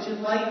light, which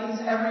enlightens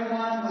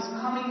everyone, was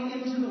coming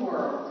into the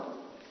world.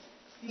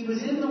 He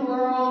was in the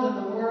world,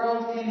 and the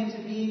world came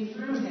into being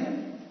through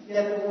him,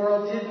 yet the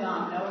world did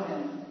not know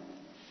him.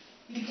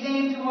 He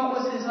came to what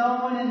was his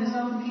own, and his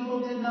own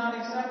people did not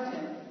accept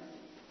him.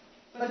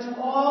 But to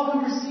all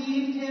who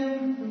received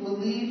him, who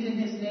believed in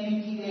his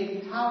name, he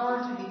gave power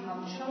to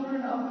become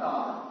children of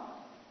God,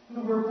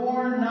 who were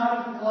born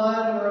not of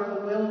blood or of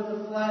the will of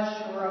the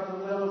flesh or of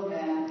the will of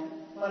man,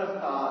 but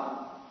of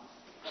God.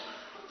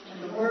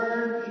 And the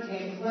Word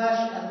became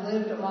flesh and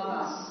lived among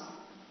us,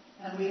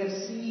 and we have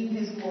seen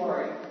his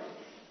glory,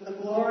 the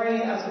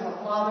glory as of a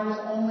Father's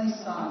only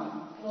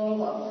Son,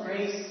 full of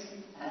grace